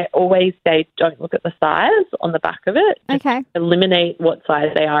you, and I always say don't look at the size on the back of it. Just eliminate what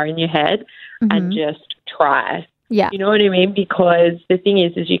size they are in your head and just try. Yeah. You know what I mean? Because the thing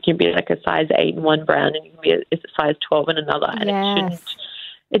is you can be like a size 8 in one brand and you can be a size 12 in another. And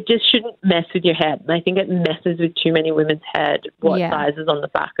it just shouldn't mess with your head. And I think it messes with too many women's head what size is on the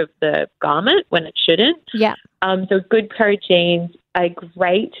back of the garment when it shouldn't. Yeah. So a good pair of jeans, a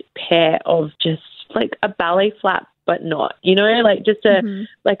great pair of just like a ballet flat, but not, you know, like just a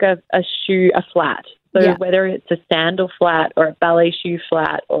shoe, a flat. So whether it's a sandal flat or a ballet shoe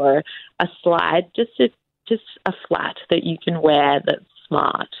flat or a slide, just a flat that you can wear that's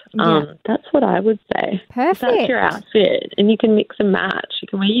smart. That's what I would say. Perfect. That's your outfit. And you can mix and match. You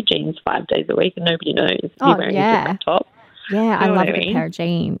can wear your jeans 5 days a week and nobody knows you're wearing a top. Yeah, I love a good pair of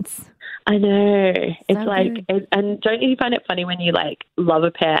jeans. I know. It's So like, and don't you find it funny when you like love a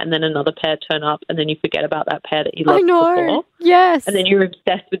pair and then another pair turn up and then you forget about that pair that you loved before? Yes. And then you're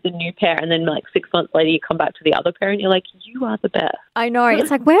obsessed with the new pair and then like 6 months later you come back to the other pair and you're like, you are the best. I know. It's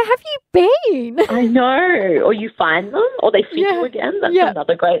like, where have you been? I know. Or you find them or they fit you again. That's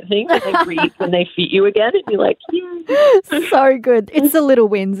another great thing. When they when they fit you again and you're like, So good. It's the little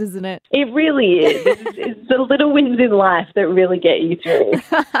wins, isn't it? It really is. It's the little wins in life that really get you through.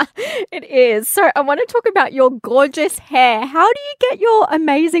 It is. So I want to talk about your gorgeous hair. How do you get your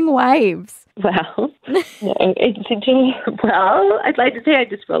amazing waves? Well, I'd like to say I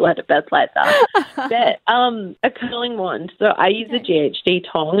just roll out of bed like that. But a curling wand. So I use a GHD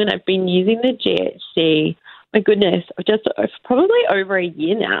tong, and I've been using the GHD. My goodness, just probably over a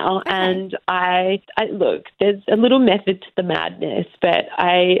year now. Okay. And I look, there's a little method to the madness, but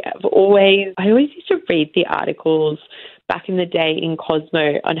I always used to read the articles back in the day in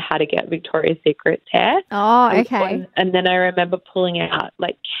Cosmo on how to get Victoria's Secret's hair. Oh, okay. And then I remember pulling out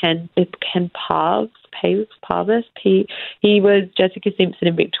like Ken Parv's Parvis. He was Jessica Simpson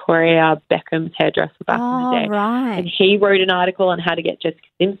and Victoria Beckham's hairdresser back in the day. Right. And he wrote an article on how to get Jessica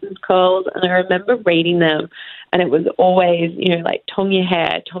Simpson's curls. And I remember reading them, and it was always, like tong your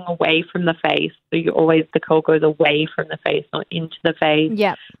hair, tong away from the face. So the curl goes away from the face, not into the face.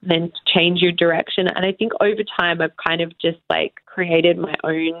 Yep. Then change your direction. And I think over time I've kind of just like created my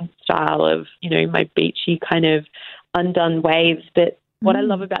own style of, my beachy kind of undone waves. But what I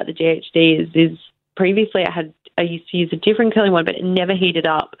love about the GHD is previously I used to use a different curling one, but it never heated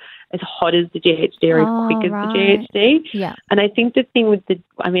up as hot as the GHD or as quick as the GHD. Yeah. And I think the thing with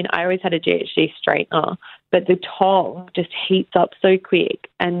I always had a GHD straightener, but the tong just heats up so quick,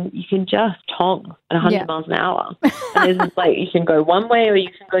 and you can just tong at 100 miles an hour. And it's like you can go one way or you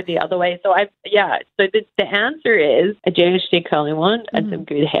can go the other way. So so the answer is a GHD curling wand and some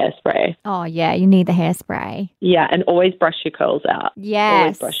good hairspray. Oh yeah, you need the hairspray. Yeah, and always brush your curls out. Yes.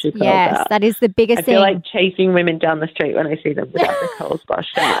 Always brush your curls out. That is the biggest thing. I feel like chasing women down the street when I see them without their curls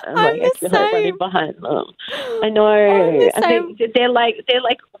brushed out. I feel like running behind them. I know. I think they're like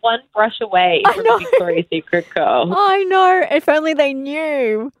one brush away from the Victoria's Secret curl. I know. If only they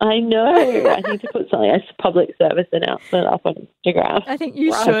knew. I know. I need to put something as a public service announcement up on Instagram. I think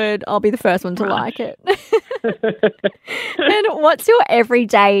you should. I'll be the first one to like it. And what's your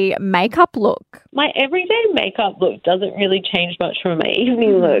everyday makeup look? My everyday makeup look doesn't really change much from my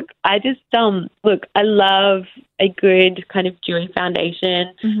evening look. I just, I love a good kind of dewy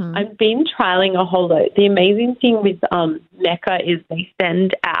foundation. I've been trialing a whole lot. The amazing thing with Mecca is they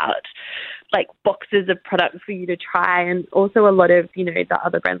send out like boxes of products for you to try, and also a lot of, the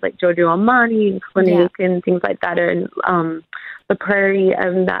other brands like Giorgio Armani and Clinique and things like that, and the Prairie,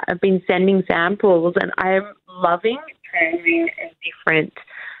 and that have been sending samples, and I'm loving trying a different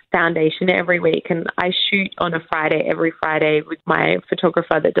foundation every week. And I shoot on every Friday with my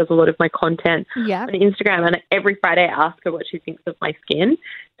photographer that does a lot of my content on Instagram, and every Friday I ask her what she thinks of my skin.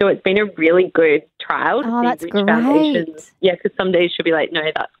 So it's been a really good trial to see which foundations. Yeah, because some days she'll be like, no,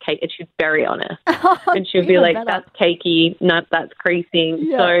 that's cake, and she's very honest. And she'll be like, that's cakey, no, that's creasing.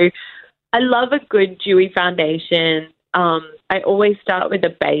 Yeah. So I love a good dewy foundation. I always start with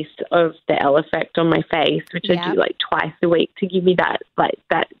a base of the Elle effect on my face, which I do like twice a week to give me that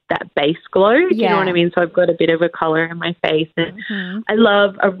base glow. Do you know what I mean? So I've got a bit of a colour in my face, and I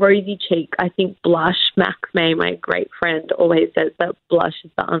love a rosy cheek. I think blush, Max May, my great friend, always says that blush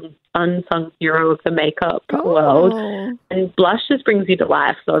is the unsung hero of the makeup world, and blush just brings you to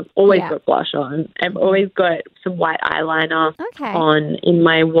life. So I've always got blush on. I've always got some white eyeliner on in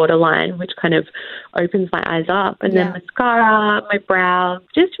my waterline, which kind of opens my eyes up, and then mascara, my brows,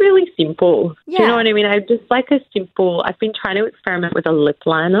 just really simple. Do you know what I mean? I just like I've been trying to experiment with a lip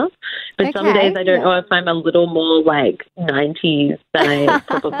liner, but some days I don't know if I'm a little more like 90s than I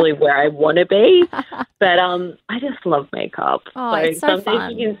probably where I want to be, but I just love makeup. So some fun.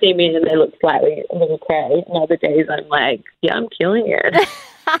 days you can see me and they look slightly a little cray, and other days I'm like, I'm killing it.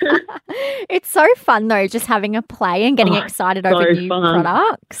 It's so fun though, just having a play and getting excited over new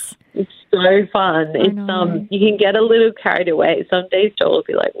products. It's so fun. It's you can get a little carried away. Some days Joel will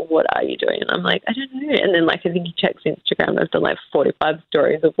be like, what are you doing? And I'm like, I don't know. And then I think he checks Instagram. I've done 45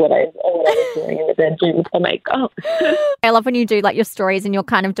 stories of what I was doing in the bedroom with the makeup. I love when you do your stories and you're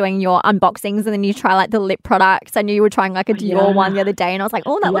kind of doing your unboxings, and then you try the lip products. I knew you were trying a Dior one the other day, and I was like,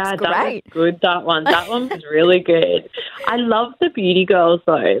 that looks great. That was good, that one. That one was really good. I love the beauty girls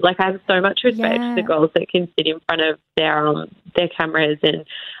though. I have so much respect for the girls that can sit in front of their cameras and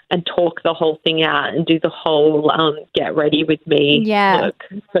talk the whole thing out and do the whole get ready with me look.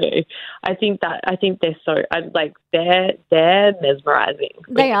 So I think they're so they're mesmerizing.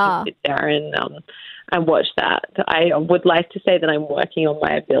 They are. Sit there and watch that. I would like to say that I'm working on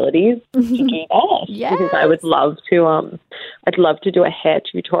my abilities to do that. Because I would love to I'd love to do a hair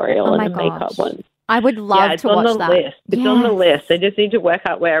tutorial and a makeup one. I would love to watch that. List. It's on the list. I just need to work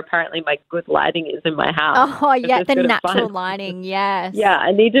out where apparently my good lighting is in my house. Oh, yeah, the natural lighting, yes. Yeah,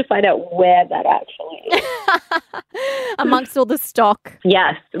 I need to find out where that actually is. Amongst all the stock.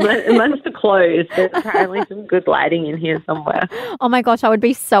 Yes, amongst the clothes. There's apparently some good lighting in here somewhere. Oh my gosh, I would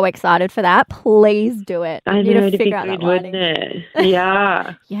be so excited for that. Please do it. I know, it'd be good, wouldn't it?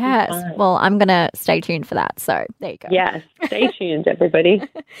 Yeah. Yes. Well, I'm going to stay tuned for that. So there you go. Yes, stay tuned, everybody.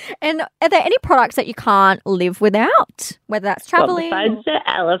 And are there any products that you can't live without, whether that's traveling? Well, besides the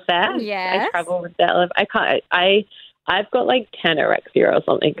elephant, I travel with the elephant. I can't. I've got 10 anorexia or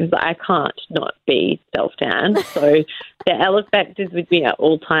something because I can't not be self-tan. So the elephant is with me at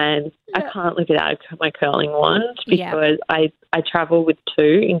all times. I can't live without my curling wand because I travel with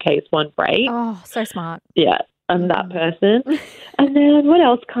two in case one breaks. Oh, so smart. Yeah. I'm that person. And then what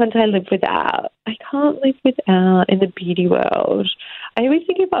else can't I live without? I can't live without in the beauty world. I always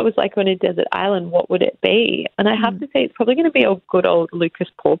think if I was like on a desert island, what would it be? And I have to say it's probably going to be a good old Lucas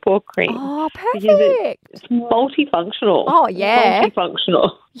Pawpaw cream. Oh, Because perfect. it's multifunctional. Oh, yeah.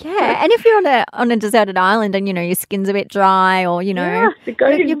 Multifunctional. Yeah, and if you're on a deserted island and, your skin's a bit dry or, Yeah, you can go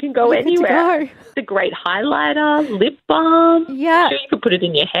you're good to anywhere. go. It's a great highlighter, lip balm. Yeah. I'm sure you could put it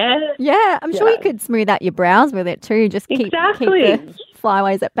in your hair. Yeah, I'm sure you could smooth out your brows with it too. Just keep the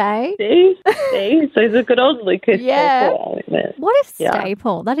flyaways at bay. See? So it's a good old Lucas Pawpaw ointment. What a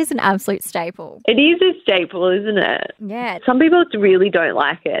staple. That is an absolute staple. It is a staple, isn't it? Yeah. Some people really don't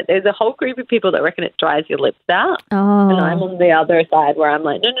like it. There's a whole group of people that reckon it dries your lips out. Oh. And I'm on the other side where I'm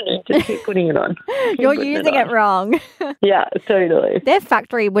like, no, just keep putting it on. You're using it wrong. Yeah, totally. Their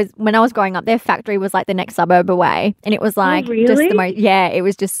factory was, when I was growing up, their factory was like the next suburb away. And it was like really? just the most, it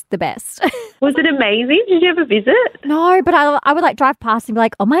was just the best. Was it amazing? Did you ever visit? No, but I would like drive past and be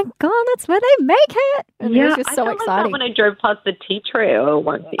like, oh my God, that's where they make it. And it was just so I exciting. Like that when I drove past the tea trail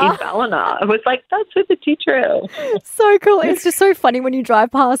one in Ballina. I was like, that's with the tea trail. So cool. It's just so funny when you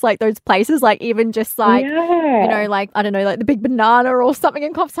drive past like those places, like even just like, like, I don't know, like the Big Banana or something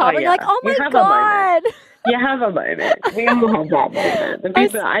in Coffs Harbour. You're like, oh my God. You have a moment. We all have that moment.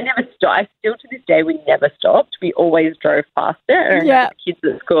 I never stopped. Still to this day, we never stopped. We always drove past it. And I remember the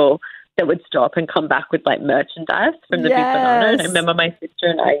kids at school that would stop and come back with like merchandise from the Big Banana. And I remember my sister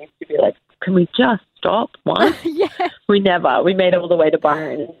and I used to be like, can we just stop once? We never. We made it all the way to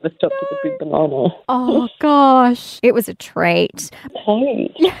Byron and never stopped at the Big Banana. Oh gosh. It was a treat.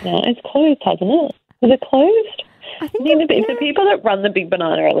 Closed. No, it's closed, hasn't it? Is it closed? I think if the people that run the Big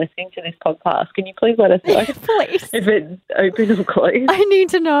Banana are listening to this podcast, can you please let us know please. if it's open or closed? I need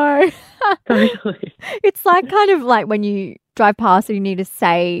to know. Totally. It's like kind of like when you drive past and you need to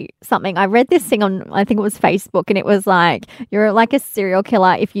say something. I read this thing on, I think it was Facebook, and it was like, you're like a serial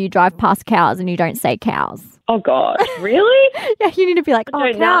killer if you drive past cows and you don't say cows. Oh, God. Really? Yeah, you need to be like,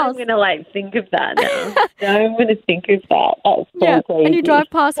 cows. Now I'm going to like think of that now. Now I'm going to think of that. That's so crazy. And you drive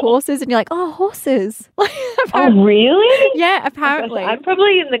past horses and you're like, oh, horses. Oh, really? Yeah, apparently. I'm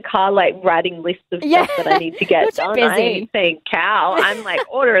probably in the car like writing lists of stuff that I need to get done. Busy. I ain't saying cow. I'm like,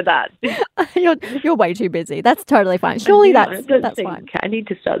 order that. You're way too busy. That's totally fine. Surely that's fine. I need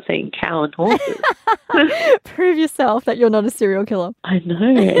to start saying cow and horses. Prove yourself that you're not a serial killer. I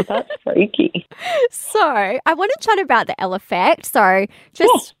know. That's freaky. So I want to chat about the Elle effect. So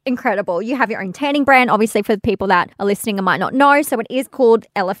just incredible. You have your own tanning brand, obviously, for the people that are listening and might not know. So it is called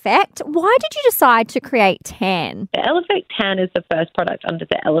Elle effect. Why did you decide to create tan? The Elle effect tan is the first product under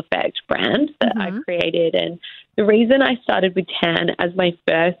the Elle effect brand that I created. And the reason I started with tan as my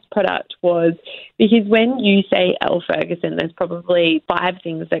first product was because when you say Elle Ferguson, there's probably 5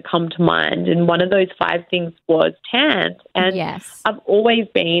 things that come to mind. And one of those 5 things was tan. And I've always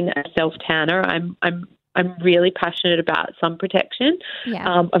been a self-tanner. I'm really passionate about sun protection.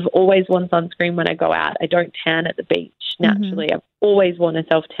 Yeah. I've always worn sunscreen when I go out. I don't tan at the beach naturally. I've always worn a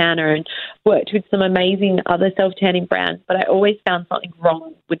self-tanner and worked with some amazing other self-tanning brands, but I always found something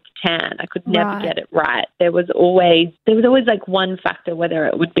wrong with the tan. I could never get it right. There was always like one factor, whether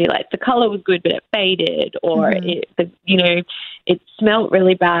it would be like the color was good but it faded, or it smelled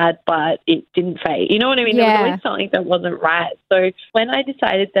really bad but it didn't fade. You know what I mean? There was always something that wasn't right. So when I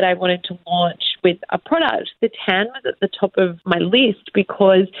decided that I wanted to launch with a product, the tan was at the top of my list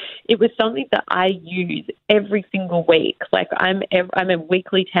because it was something that I use every single week. Like I'm a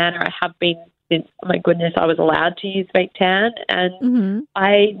weekly tanner. I have been since, oh my goodness, I was allowed to use fake tan. And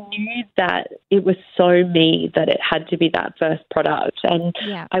I knew that it was so me that it had to be that first product. And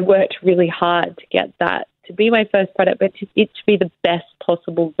I worked really hard to get that to be my first product, but to be the best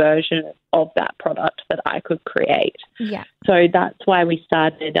possible version of that product that I could create. Yeah. So that's why we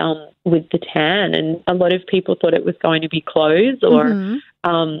started with the tan. And a lot of people thought it was going to be clothes or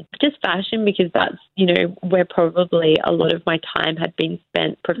just fashion, because that's, where probably a lot of my time had been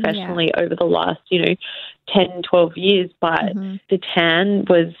spent professionally over the last, 10, 12 years. But the tan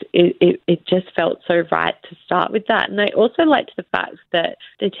was, it just felt so right to start with that. And I also liked the fact that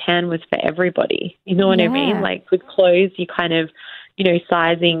the tan was for everybody. You know what I mean? Like with clothes, you kind of,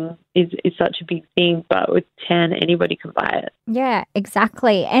 sizing is such a big thing, but with tan, anybody can buy it. Yeah,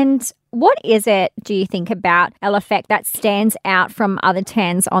 exactly. And what is it, do you think, about Elle effect that stands out from other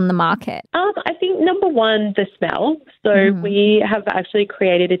tans on the market? I think number one, the smell. So we have actually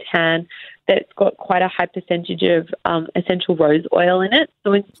created a tan that's got quite a high percentage of essential rose oil in it.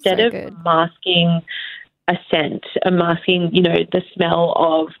 So instead of masking a scent, masking, the smell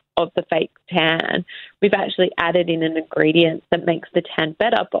of of the fake tan, we've actually added in an ingredient that makes the tan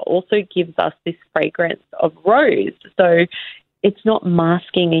better, but also gives us this fragrance of rose. So it's not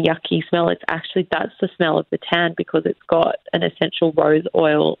masking a yucky smell. It's actually, that's the smell of the tan because it's got an essential rose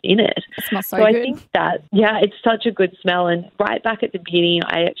oil in it. It smells so good. I good. think that, it's such a good smell. And right back at the beginning,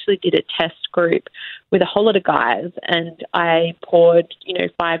 I actually did a test group with a whole lot of guys, and I poured,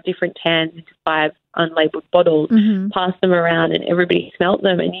 5 different tans into 5 unlabeled bottles, passed them around, and everybody smelt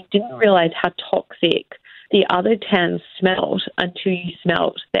them. And you didn't realize how toxic the other tans smelled until you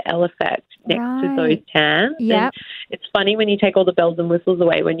smelt the Elle effect next to those tans. Yep. And it's funny when you take all the bells and whistles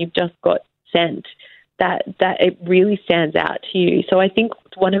away, when you've just got scent, that it really stands out to you. So I think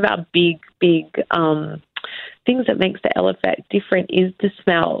one of our big things that makes the Elle effect different is the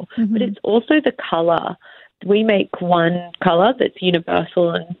smell, but it's also the colour. We make one colour that's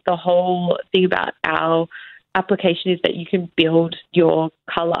universal, and the whole thing about our application is that you can build your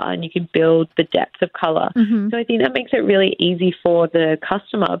colour and you can build the depth of colour. So I think that makes it really easy for the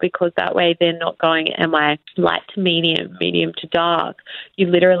customer, because that way they're not going, am I light to medium, medium to dark? You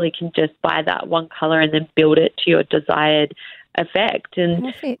literally can just buy that one colour and then build it to your desired effect.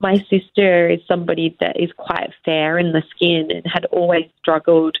 And my sister is somebody that is quite fair in the skin and had always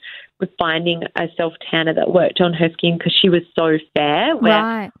struggled with finding a self tanner that worked on her skin because she was so fair.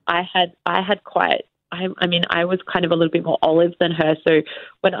 Where I had quite, I was kind of a little bit more olive than her. So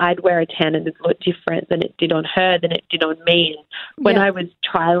when I'd wear a tan, it looked different than it did on her, than it did on me. And when I was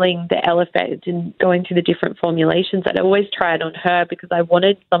trialing the Elle effect and going through the different formulations, I'd always try it on her because I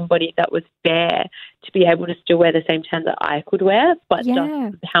wanted somebody that was fair to be able to still wear the same tan that I could wear, but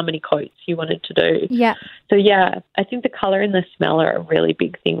just how many coats you wanted to do. So I think the colour and the smell are a really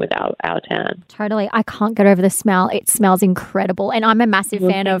big thing with our tan. Totally. I can't get over the smell. It smells incredible. And I'm a massive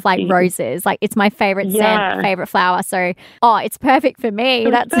fan of roses. Like, it's my favourite scent, favourite flower. So, it's perfect for me.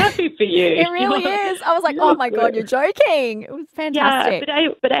 That's perfect for you. It really is. I was like, oh my God, you're joking. It was fantastic. Yeah,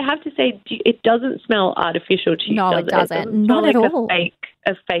 but I have to say, it doesn't smell artificial to you. No, it doesn't. Not at all.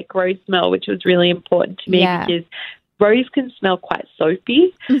 A fake rose smell, which was really important to me because rose can smell quite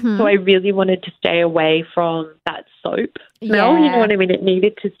soapy. So I really wanted to stay away from that soap smell. You know what I mean? It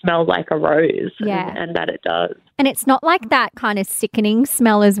needed to smell like a rose, and that it does. And it's not like that kind of sickening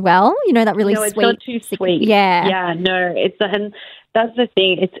smell as well. That really sweet. It's not too sweet. Yeah, no. And that's the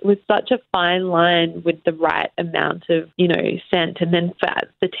thing. It was such a fine line with the right amount of, scent, and then for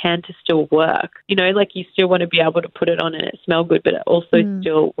the tan to still work. Like, you still want to be able to put it on and it smell good, but it also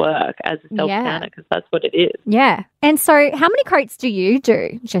still work as a self-tanner, because that's what it is. Yeah. And so how many coats do you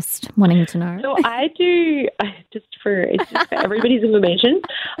do? Just wanting to know. So I do, just for everybody's information,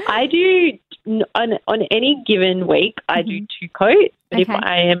 I do, on any given week, I do 2 coats. But if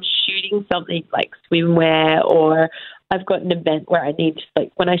I am shooting something like swimwear, or I've got an event where I need to,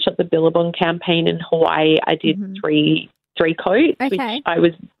 like when I shot the Billabong campaign in Hawaii, I did 3 coats, which I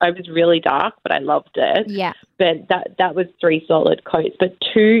was really dark, but I loved it. Yeah. But that was 3 solid coats. But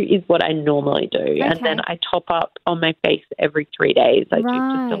 2 is what I normally do. And then I top up on my face every 3 days. I do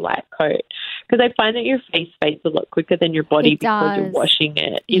just a light coat. Because I find that your face fades a lot quicker than your body because you're washing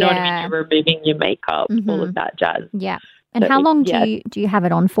it. You know what I mean? You're removing your makeup, all of that jazz. Yeah. And how long do you have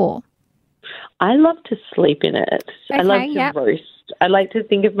it on for? I love to sleep in it. I love to roast. I like to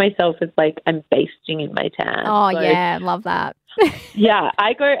think of myself as like I'm basting in my tan. Oh, love that.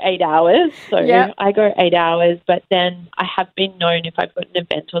 I go 8 hours. So I go 8 hours, but then I have been known, if I've got an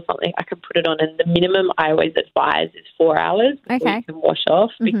event or something, I can put it on, and the minimum I always advise is 4 hours before you can wash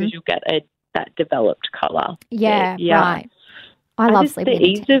off, because you'll get that developed colour. Right. I love sleeping the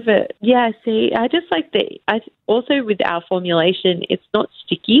ease of it. Yeah, see, I just like also with our formulation, it's not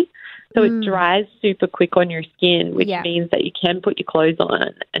sticky. So it dries super quick on your skin, which means that you can put your clothes on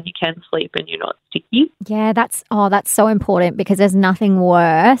and you can sleep and you're not sticky. Yeah, that's so important, because there's nothing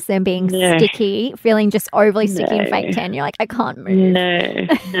worse than being sticky, feeling just overly sticky and fake tan. You're like, I can't move. No,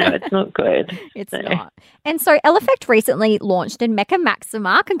 it's not good. It's not. And so Elle Effect recently launched in Mecca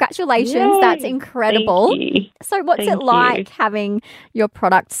Maxima. Congratulations. Yay. That's incredible. So what's it like having your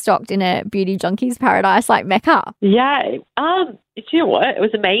product stocked in a beauty junkie's paradise like Mecca? Yeah, you know what? It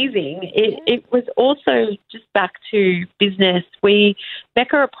was amazing. It was also just back to business.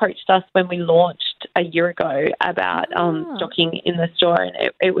 Mecca approached us when we launched a year ago about stocking in the store,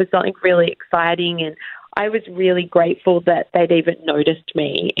 and it was something really exciting, and I was really grateful that they'd even noticed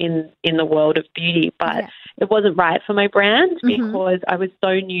me in the world of beauty, but it wasn't right for my brand because I was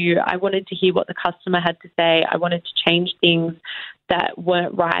so new. I wanted to hear what the customer had to say. I wanted to change things that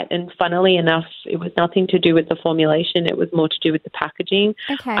weren't right. And funnily enough, it was nothing to do with the formulation. It was more to do with the packaging.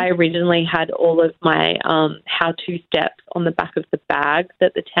 Okay. I originally had all of my how-to steps on the back of the bag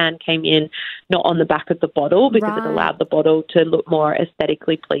that the tan came in, not on the back of the bottle, because it allowed the bottle to look more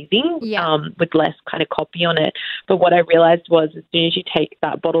aesthetically pleasing with less kind of copy on it. But what I realized was as soon as you take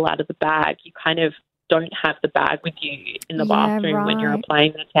that bottle out of the bag, you kind of don't have the bag with you in the bathroom when you're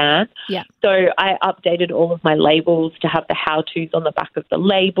applying the tan. Yeah. So I updated all of my labels to have the how-tos on the back of the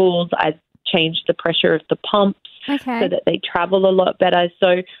labels. I changed the pressure of the pumps so that they travel a lot better.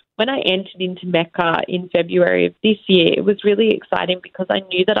 So when I entered into Mecca in February of this year, it was really exciting because I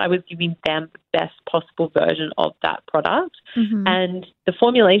knew that I was giving them the best possible version of that product. And the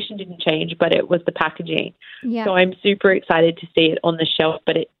formulation didn't change, but it was the packaging. Yeah. So I'm super excited to see it on the shelf,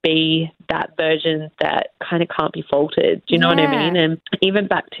 but it be that version that kind of can't be faulted. Do you know what I mean? And even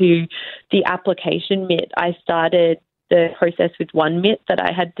back to the application mitt, I started the process with one mitt that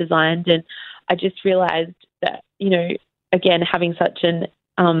I had designed, and I just realized that, you know, again, having such an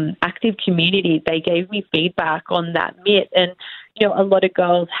active community, they gave me feedback on that mitt. And, you know, a lot of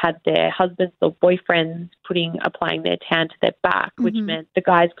girls had their husbands or boyfriends applying their tan to their back, which meant the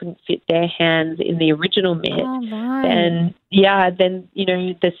guys couldn't fit their hands in the original mitt. And then, you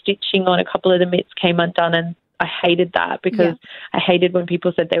know, the stitching on a couple of the mitts came undone, and I hated that because I hated when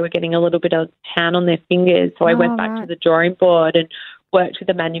people said they were getting a little bit of tan on their fingers. So I went back to the drawing board and worked with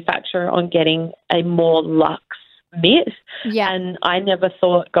the manufacturer on getting a more luxe mitt. And I never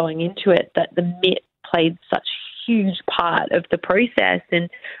thought going into it that the mitt played such a huge part of the process. And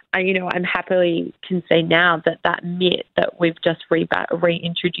I'm happily can say now that that mitt that we've just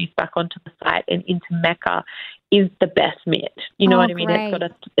reintroduced back onto the site and into Mecca is the best mitt. You know what I mean? Great.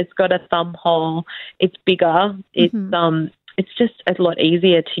 It's got a thumb hole. It's bigger. It's just a lot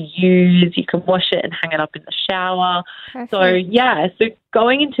easier to use. You can wash it and hang it up in the shower. Perfect. So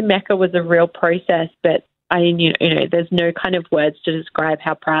going into Mecca was a real process, but there's no kind of words to describe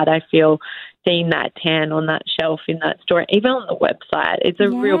how proud I feel seeing that tan on that shelf in that store, even on the website. It's a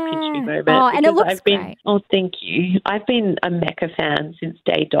real pinch me moment. Oh, and it looks great. Oh, thank you. I've been a Mecca fan since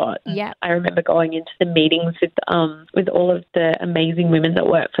day dot. Yeah. I remember going into the meetings with all of the amazing women that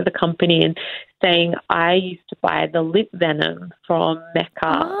work for the company and saying I used to buy the lip venom from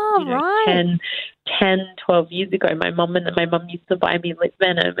Mecca 12 years ago. My mum used to buy me lip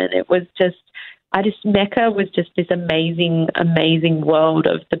venom, and it was just Mecca was just this amazing, amazing world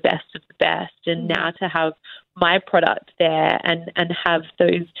of the best of the best. And now to have my product there and have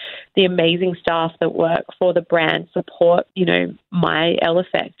the amazing staff that work for the brand support, my Elle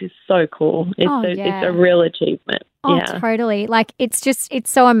effect is so cool. It's a real achievement. Oh, totally. Like, it's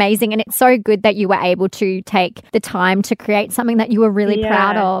so amazing. And it's so good that you were able to take the time to create something that you were really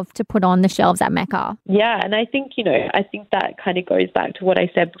proud of to put on the shelves at Mecca. Yeah. And I think that kind of goes back to what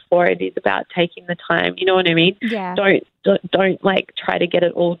I said before. It is about taking the time. You know what I mean? Yeah. Don't like try to get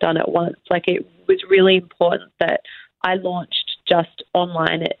it all done at once. Like, it was really important that I launched just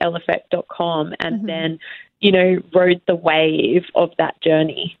online at elleeffect.com and then, rode the wave of that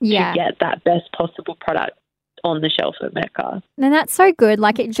journey to get that best possible product on the shelf at Mecca. And that's so good.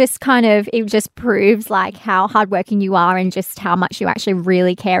 Like, it just proves like how hardworking you are and just how much you actually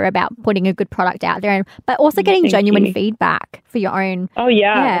really care about putting a good product out there, but also getting genuine feedback for your own. Oh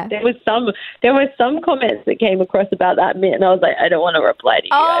yeah. There were some comments that came across about that mitt, and I was like, I don't want to reply to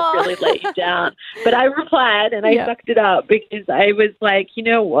you. I really let you down. But I replied and I sucked it up because I was like, you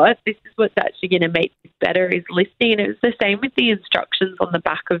know what? This is what's actually going to make this better is listening. And it was the same with the instructions on the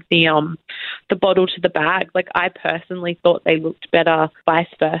back of the bottle to the bag. Like, I personally thought they looked better vice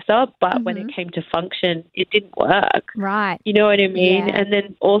versa, but when it came to function, it didn't work. Right. You know what I mean? Yeah. And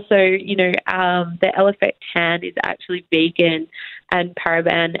then also, the Elle Effect tan is actually vegan and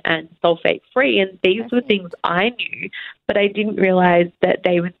paraben and sulfate free. And these were things I knew, but I didn't realize that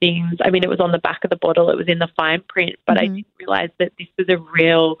they were things, it was on the back of the bottle, it was in the fine print, but I didn't realize that this was a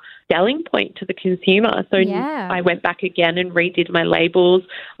real selling point to the consumer. So I went back again and redid my labels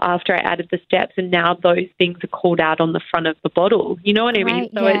after I added the steps, and now those things are called out on the front of the bottle. You know what I mean?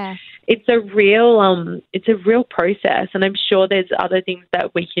 So it's a real process, and I'm sure there's other things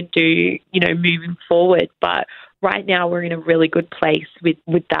that we can do, moving forward, but right now we're in a really good place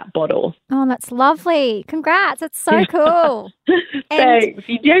with that bottle. Oh, that's lovely. Congrats. That's so cool. Thanks.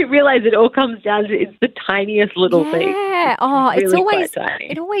 You don't realize it all comes down to it's the tiniest little thing. Yeah. Oh, it's always tiny.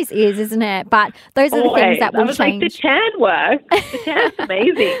 It always is, isn't it? But those are the things that will change. Like the tan work. The tan's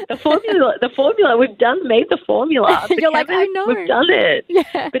amazing. The formula, we've made the formula. You're like, I know. We've done it.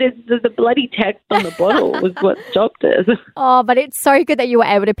 Yeah. But it's the bloody text on the bottle was what stopped us. Oh, but it's so good that you were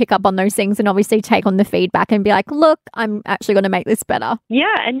able to pick up on those things and obviously take on the feedback and be like, like, look, I'm actually going to make this better.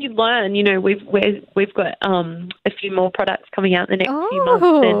 Yeah, and you learn. You know, we've got a few more products coming out in the next few months.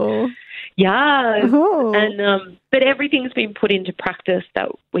 And, yeah, and but everything's been put into practice that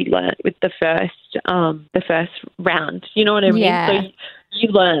we learned with the first round. You know what I mean? Yeah. So you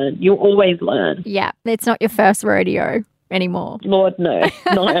learn. You always learn. Yeah, it's not your first rodeo anymore. Lord, no,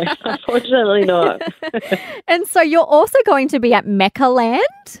 unfortunately not. And so you're also going to be at Mecca Land?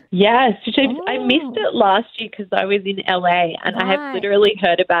 Yes, which I missed it last year because I was in LA, and I have literally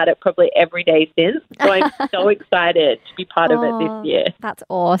heard about it probably every day since. So I'm so excited to be part of it this year. That's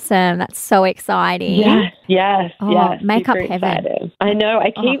awesome. That's so exciting. Yes. Makeup super heaven. Excited. I know.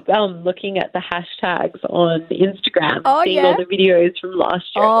 I keep looking at the hashtags on Instagram, seeing all the videos from last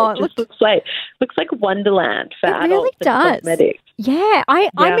year. It just looks like Wonderland for adults. Really does. Cosmetics. Yeah,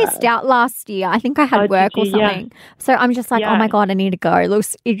 I missed out last year. I think I had work or something. So I'm just like, oh my God, I need to go.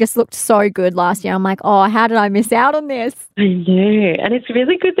 It just looked so good last year. I'm like, oh, how did I miss out on this? I know. And it's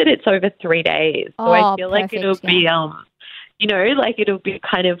really good that it's over 3 days. So I feel like it'll be, it'll be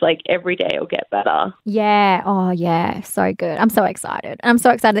kind of like every day will get better. Yeah. Oh, yeah. So good. I'm so excited. I'm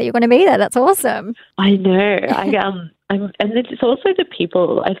so excited that you're going to be there. That's awesome. I know. And it's also the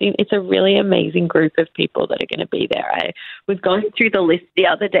people. I think it's a really amazing group of people that are going to be there. I was going through the list the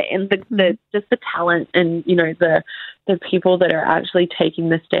other day, and just the talent and the people that are actually taking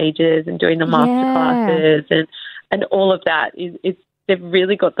the stages and doing the master classes and all of that they've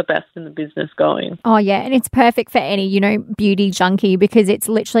really got the best in the business going. Oh, yeah. And it's perfect for any, beauty junkie because it's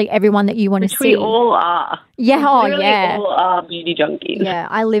literally everyone that you want to see. We all are. Yeah. We all are beauty junkies. Yeah.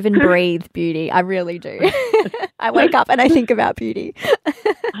 I live and breathe beauty. I really do. I wake up and I think about beauty.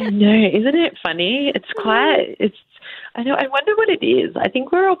 I know. Isn't it funny? I know. I wonder what it is. I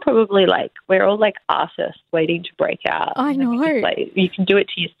think we're all artists waiting to break out. I know. You can do it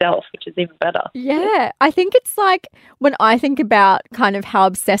to yourself, which is even better. Yeah. I think it's like when I think about kind of how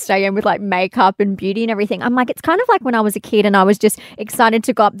obsessed I am with like makeup and beauty and everything, I'm like, it's kind of like when I was a kid and I was just excited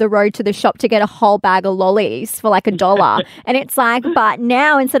to go up the road to the shop to get a whole bag of lollies for like $1. And it's like, but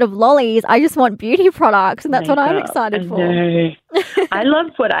now instead of lollies, I just want beauty products. And that's what I'm excited for. I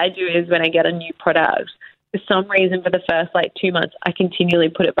love what I do is when I get a new product, for some reason, for the first 2 months, I continually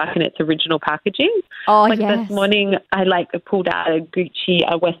put it back in its original packaging. Oh, This morning, I pulled out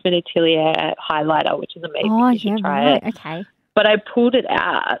a Westman Atelier highlighter, which is amazing. Oh, you should try it. Okay. But I pulled it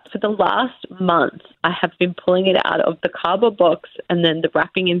out. For the last month, I have been pulling it out of the cardboard box and then the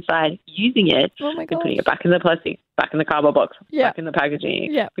wrapping inside, using it, and putting it back in the plastic, back in the cardboard box, back in the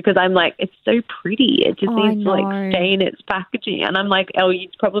packaging. Yeah. Because I'm like, it's so pretty. It just needs to stay in its packaging. And I'm like, Elle,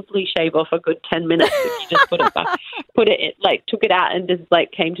 you'd probably shave off a good 10 minutes if you just put it back, took it out and just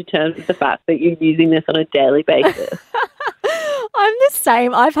came to terms with the fact that you're using this on a daily basis. I'm the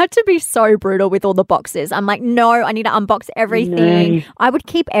same. I've had to be so brutal with all the boxes. I'm like, no, I need to unbox everything. No. I would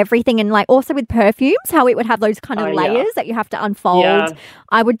keep everything, and also with perfumes, how it would have those kind of layers that you have to unfold. Yeah.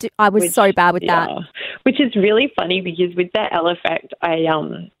 I was so bad with that. Which is really funny because with that Elle effect,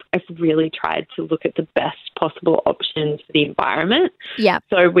 I've really tried to look at the best possible options for the environment. Yeah.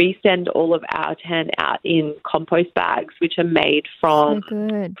 So we send all of our tan out in compost bags, which are made from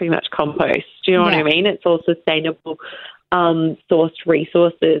pretty much compost. Do you know what I mean? It's all sustainable sourced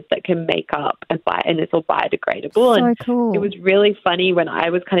resources that can make up and it's all biodegradable. So cool. It was really funny when I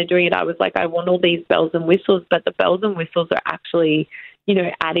was kind of doing it. I was like, I want all these bells and whistles, but the bells and whistles are actually,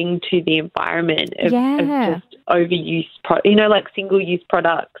 adding to the environment of just overuse, single-use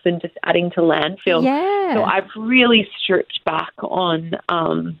products and just adding to landfill. Yeah. So I've really stripped back on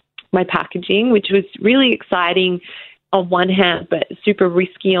my packaging, which was really exciting on one hand, but super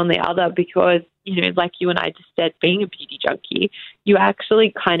risky on the other because, like you and I just said, being a beauty junkie, you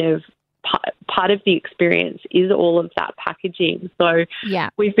actually kind of part of the experience is all of that packaging. So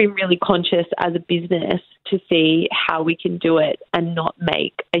we've been really conscious as a business to see how we can do it and not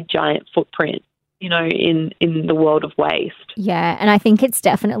make a giant footprint, in the world of waste. Yeah, and I think it's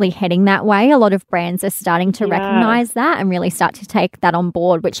definitely heading that way. A lot of brands are starting to recognize that and really start to take that on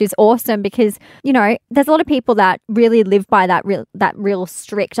board, which is awesome because, there's a lot of people that really live by that real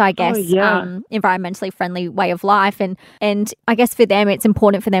strict, I guess, environmentally friendly way of life. And I guess for them, it's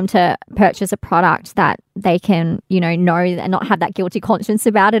important for them to purchase a product that they can, know and not have that guilty conscience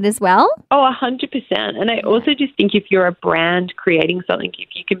about it as well. Oh, 100%. And I also just think if you're a brand creating something, if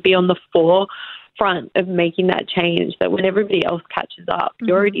you can be on the forefront of making that change, that when everybody else catches up,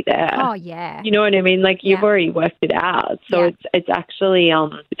 you're already there. Oh, yeah. You know what I mean? You've already worked it out. So it's actually,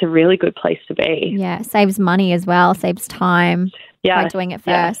 it's a really good place to be. Yeah, it saves money as well, saves time. Yeah. by doing it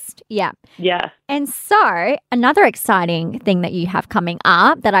first. Yeah. Yeah. And so another exciting thing that you have coming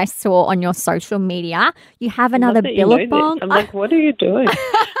up that I saw on your social media, you have another Billabong. I'm like, what are you doing?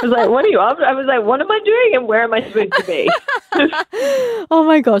 I was like, what are you up? I was like, what am I doing and where am I supposed to be? Oh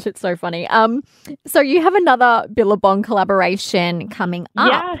my gosh, it's so funny. So you have another Billabong collaboration coming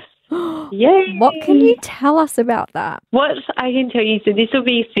up. Yes. Yay. What can you tell us about that? What I can tell you, so this will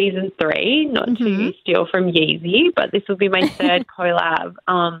be season 3, not to steal from Yeezy, but this will be my third collab.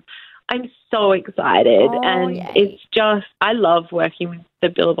 I'm so excited, and it's just, I love working with the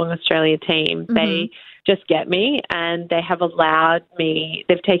Billabong Australia team. They just get me, and they have allowed me,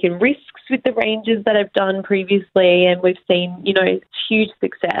 they've taken risks with the ranges that I've done previously, and we've seen, huge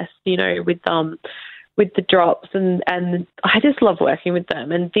success, with the drops, and I just love working with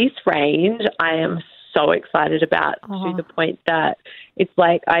them. And this range I am so excited about to the point that it's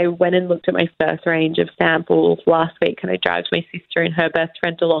like I went and looked at my first range of samples last week, and I dragged my sister and her best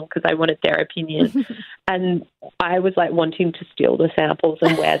friend along because I wanted their opinion. And I was like wanting to steal the samples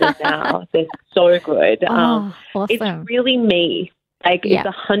and wear them now. They're so good. Awesome. It's really me. Like, it's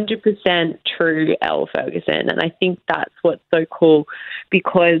 100% true Elle Ferguson. And I think that's what's so cool,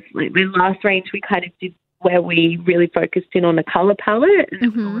 because like my last range we kind of did where we really focused in on the colour palette, and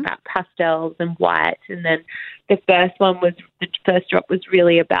it was all about pastels and white. And then the first drop was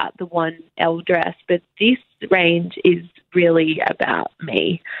really about the one Elle dress. But this range is really about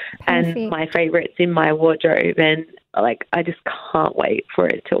me and my favourites in my wardrobe. And like, I just can't wait for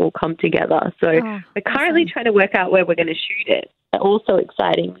it to all come together. So we're currently trying to work out where we're going to shoot it. Also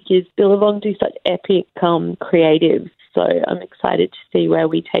exciting because Billabong do such epic creatives. So I'm excited to see where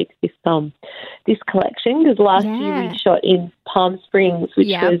we take this collection, because last year we shot in Palm Springs, which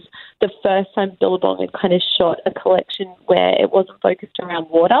was the first time Billabong had kind of shot a collection where it wasn't focused around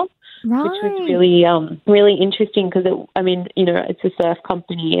water. Right. Which was really, really interesting because, it's a surf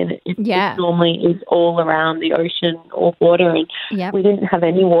company, and it normally is all around the ocean or water, and we didn't have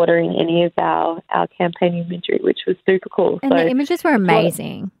any water in any of our campaign imagery, which was super cool. And the images were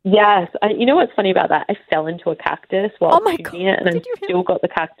amazing. Yes. You know what's funny about that? I fell into a cactus while shooting it, and I've still got the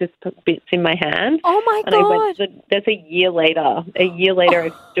cactus bits in my hand. Oh, my God. And that's a year later.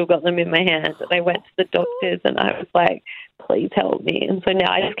 I've still got them in my hand. And I went to the doctors, and I was like, please help me. And so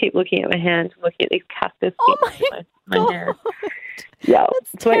now I just keep looking at my hands and looking at these cactus bits in my hair. Yeah,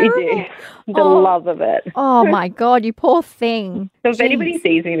 that's what you do. The love of it. Oh, my God, you poor thing. So if anybody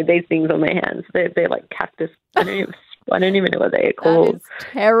sees me with these things on my hands, they're like cactus. I don't even know what they're called. That is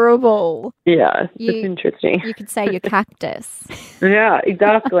terrible. Yeah, it's interesting. You could say you're cactus. Yeah,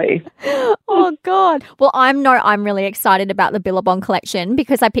 exactly. Oh, God. Well, I'm really excited about the Billabong collection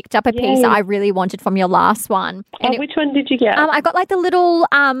because I picked up a piece that I really wanted from your last one. And which one did you get? I got like the little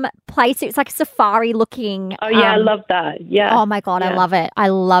place. It's like a safari looking. Oh, yeah, I love that. Yeah. Oh, my God, I love it. I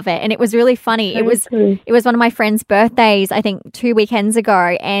love it. And it was really funny. It was one of my friend's birthdays, I think 2 weekends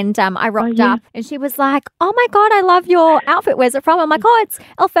ago. And I rocked up and she was like, oh, my God, I love your outfit. Where's it from? I'm like, oh, it's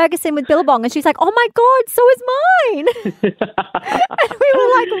Elle Ferguson with Billabong. And she's like, oh, my God, so is mine. And we were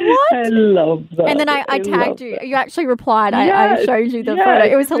like, what? I love that. And then I tagged you. You actually replied. I showed you the photo.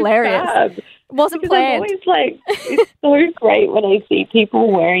 It was hilarious. It wasn't planned. I'm always like, it's so great when I see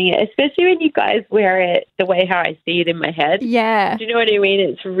people wearing it, especially when you guys wear it the way how I see it in my head. Yeah. Do you know what I mean?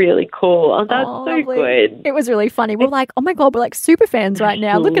 It's really cool. Oh, that's so good. It was really funny. We're like, oh my God, we're like super fans right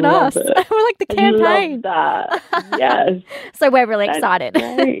now. Look at us. We're like the campaign. I love that. Yes. So we're really excited.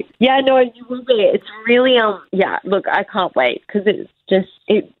 Yeah, no, you will be. It's really, look, I can't wait because it's just,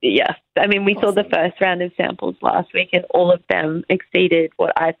 I mean, we saw the first round of samples last week and all of them exceeded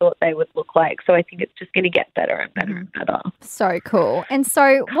what I thought they would look like. So I think it's just going to get better and better and better. So cool. And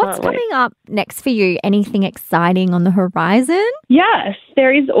so what's coming up next for you? Anything exciting on the horizon? Yes,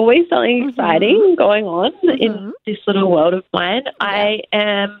 there is always something exciting going on in this little world of mine.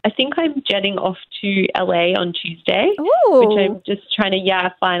 Yeah. I think I'm jetting off to LA on Tuesday, which I'm just trying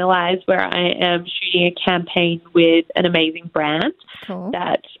to, finalize, where I am shooting a campaign with an amazing brand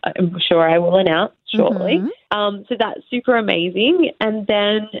that I'm sure I will announce shortly. So that's super amazing. And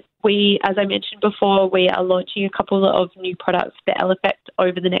then we, as I mentioned before, we are launching a couple of new products for Elle Effect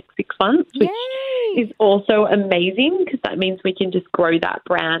over the next 6 months, which is also amazing because that means we can just grow that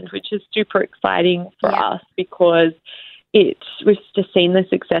brand, which is super exciting for us because we've just seen the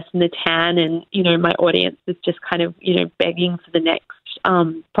success in the tan and, my audience is just kind of, begging for the next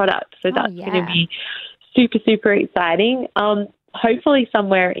product. So that's going to be super, super exciting. Hopefully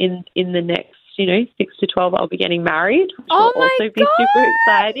somewhere in the next, 6 to 12, I'll be getting married, which will also be super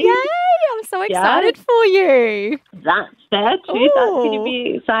exciting. Yay! I'm so excited for you. That's there too. That's going to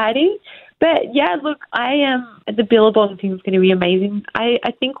be exciting. But yeah, look, the Billabong thing is going to be amazing. I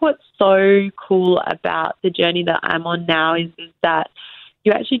think what's so cool about the journey that I'm on now is that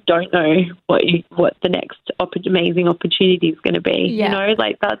you actually don't know what the next amazing opportunity is going to be. Yeah. You know,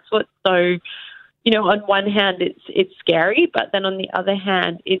 like that's what's so, you know, on one hand it's scary, but then on the other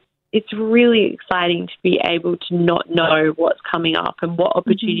hand it's really exciting to be able to not know what's coming up and what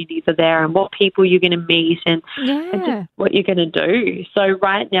opportunities are there and what people you're going to meet and just what you're going to do. So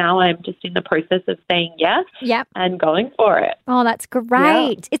right now I'm just in the process of saying yes and going for it. Oh, that's great.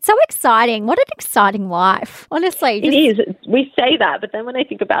 Yeah. It's so exciting. What an exciting life, honestly. It is. We say that, but then when I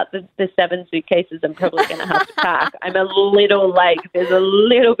think about the 7 suitcases I'm probably going to have to pack, I'm a little like, there's a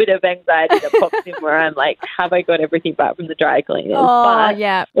little bit of anxiety that pops in where I'm like, have I got everything back from the dry cleaners? Oh, but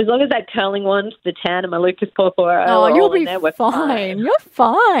yeah. As long as that curling one, the tan and my Lucas Purpura, you'll be fine. You're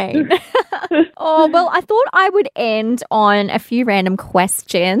fine. Oh, well, I thought I would end on a few random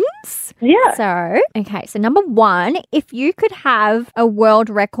questions. Yeah. So number 1, if you could have a world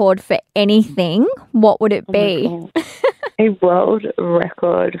record for anything, what would it be? A world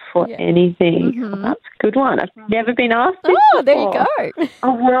record for anything. Mm-hmm. That's a good one. I've never been asked this before. There you go.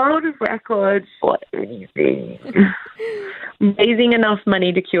 A world record for anything. Raising enough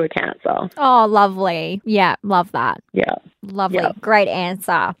money to cure cancer. Oh, lovely. Yeah, love that. Yeah. Lovely. Yeah. Great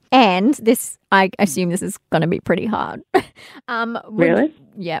answer. And this, I assume this is going to be pretty hard. Really?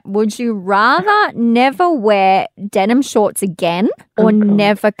 Yeah. Would you rather never wear denim shorts again or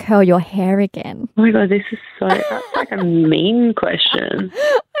never curl your hair again? Oh my God, that's like a mean question.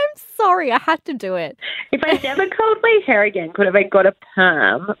 I'm sorry, I had to do it. If I never curled my hair again, could have I got a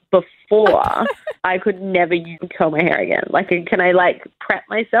perm before I could never curl my hair again? Like, can I prep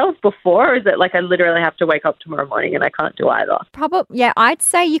myself before, or is it like I literally have to wake up tomorrow morning and I can't do either? Probably, yeah, I'd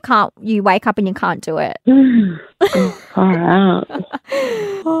say you can't. You wake up and you can't do it. Far out.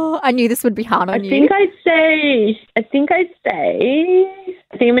 Oh, I knew this would be hard on you. I think I'm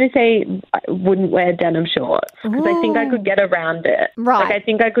going to say I wouldn't wear denim shorts because I think I could get around it. Right. Like, I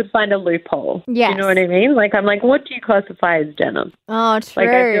think I could find a loophole. Yes. You know what I mean? Like, I'm like, what do you classify as denim? Oh, true.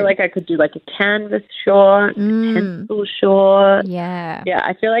 Like, I feel like I could do like a canvas short, pencil short. Yeah. Yeah,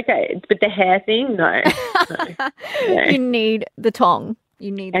 I feel like but the hair thing, no. You need the tongue. I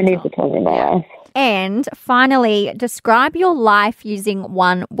need the tongue in my life. And finally, describe your life using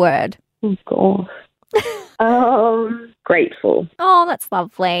one word. Oh, God. Grateful. Oh, that's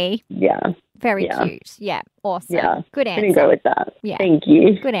lovely. Yeah. Very cute. Yeah. Awesome. Yeah. Good answer. I'm going to go with that. Yeah. Thank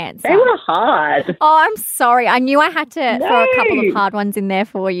you. Good answer. They were hard. Oh, I'm sorry. I knew I had to throw a couple of hard ones in there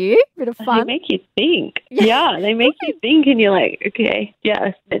for you. Bit of fun. They make you think. Yeah, they make you think and you're like, okay,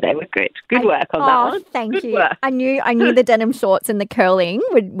 yeah, they were good. Good work on that one. Thank you. Work. I knew the denim shorts and the curling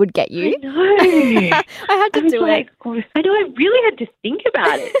would get you. I know. I had to do it. I know. I really had to think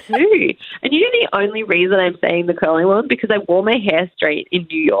about it too. And you know the only reason I'm saying the curling one, because I wore my hair straight in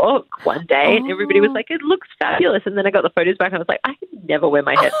New York one day and everybody was like, it looks fabulous. And then I got the photos back and I was like, I could never wear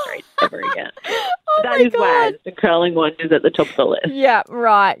my hair straight ever again. That is why the curling one is at the top of the list. Yeah,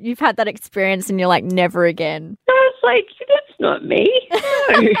 right. You've had that experience and you're like, never again. I was like, that's not me.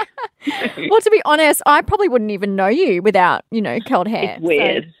 No. Well, to be honest, I probably wouldn't even know you without, curled hair. It's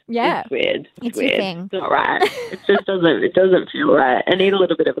weird. So, yeah. It's weird. It's weird. your thing. It's not right. It just doesn't feel right. I need a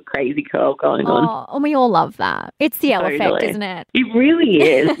little bit of a crazy curl going on. Oh, and we all love that. It's the Elle effect, isn't it? It really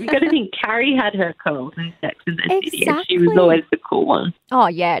is. You got to think Carrie had her curls in Sex and the City, and she was always the cool one. Oh,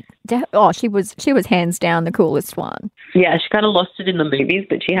 yeah. She was hands down the coolest one. Yeah, she kind of lost it in the movies,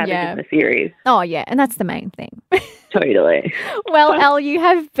 but she had it in the series. Oh, yeah, and that's the main thing. Totally. Well, Elle, you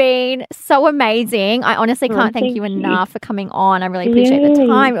have been so amazing. I honestly can't thank you enough for coming on. I really appreciate the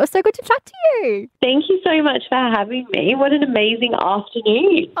time. It was so good to chat to you. Thank you so much for having me. What an amazing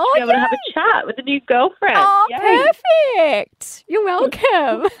afternoon. Oh, to be able to have a chat with a new girlfriend. Oh, perfect. You're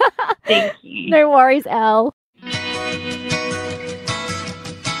welcome. Thank you. No worries, Elle.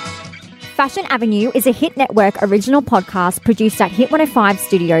 Fashion Avenue is a Hit Network original podcast produced at Hit 105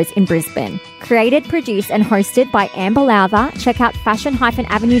 Studios in Brisbane. Created, produced and hosted by Amber Lowther. Check out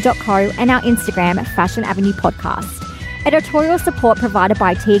fashion-avenue.co and our Instagram, Fashion Avenue Podcast. Editorial support provided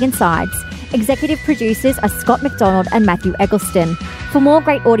by Tegan Sides. Executive producers are Scott McDonald and Matthew Eggleston. For more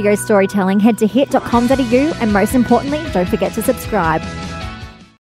great audio storytelling, head to hit.com.au and most importantly, don't forget to subscribe.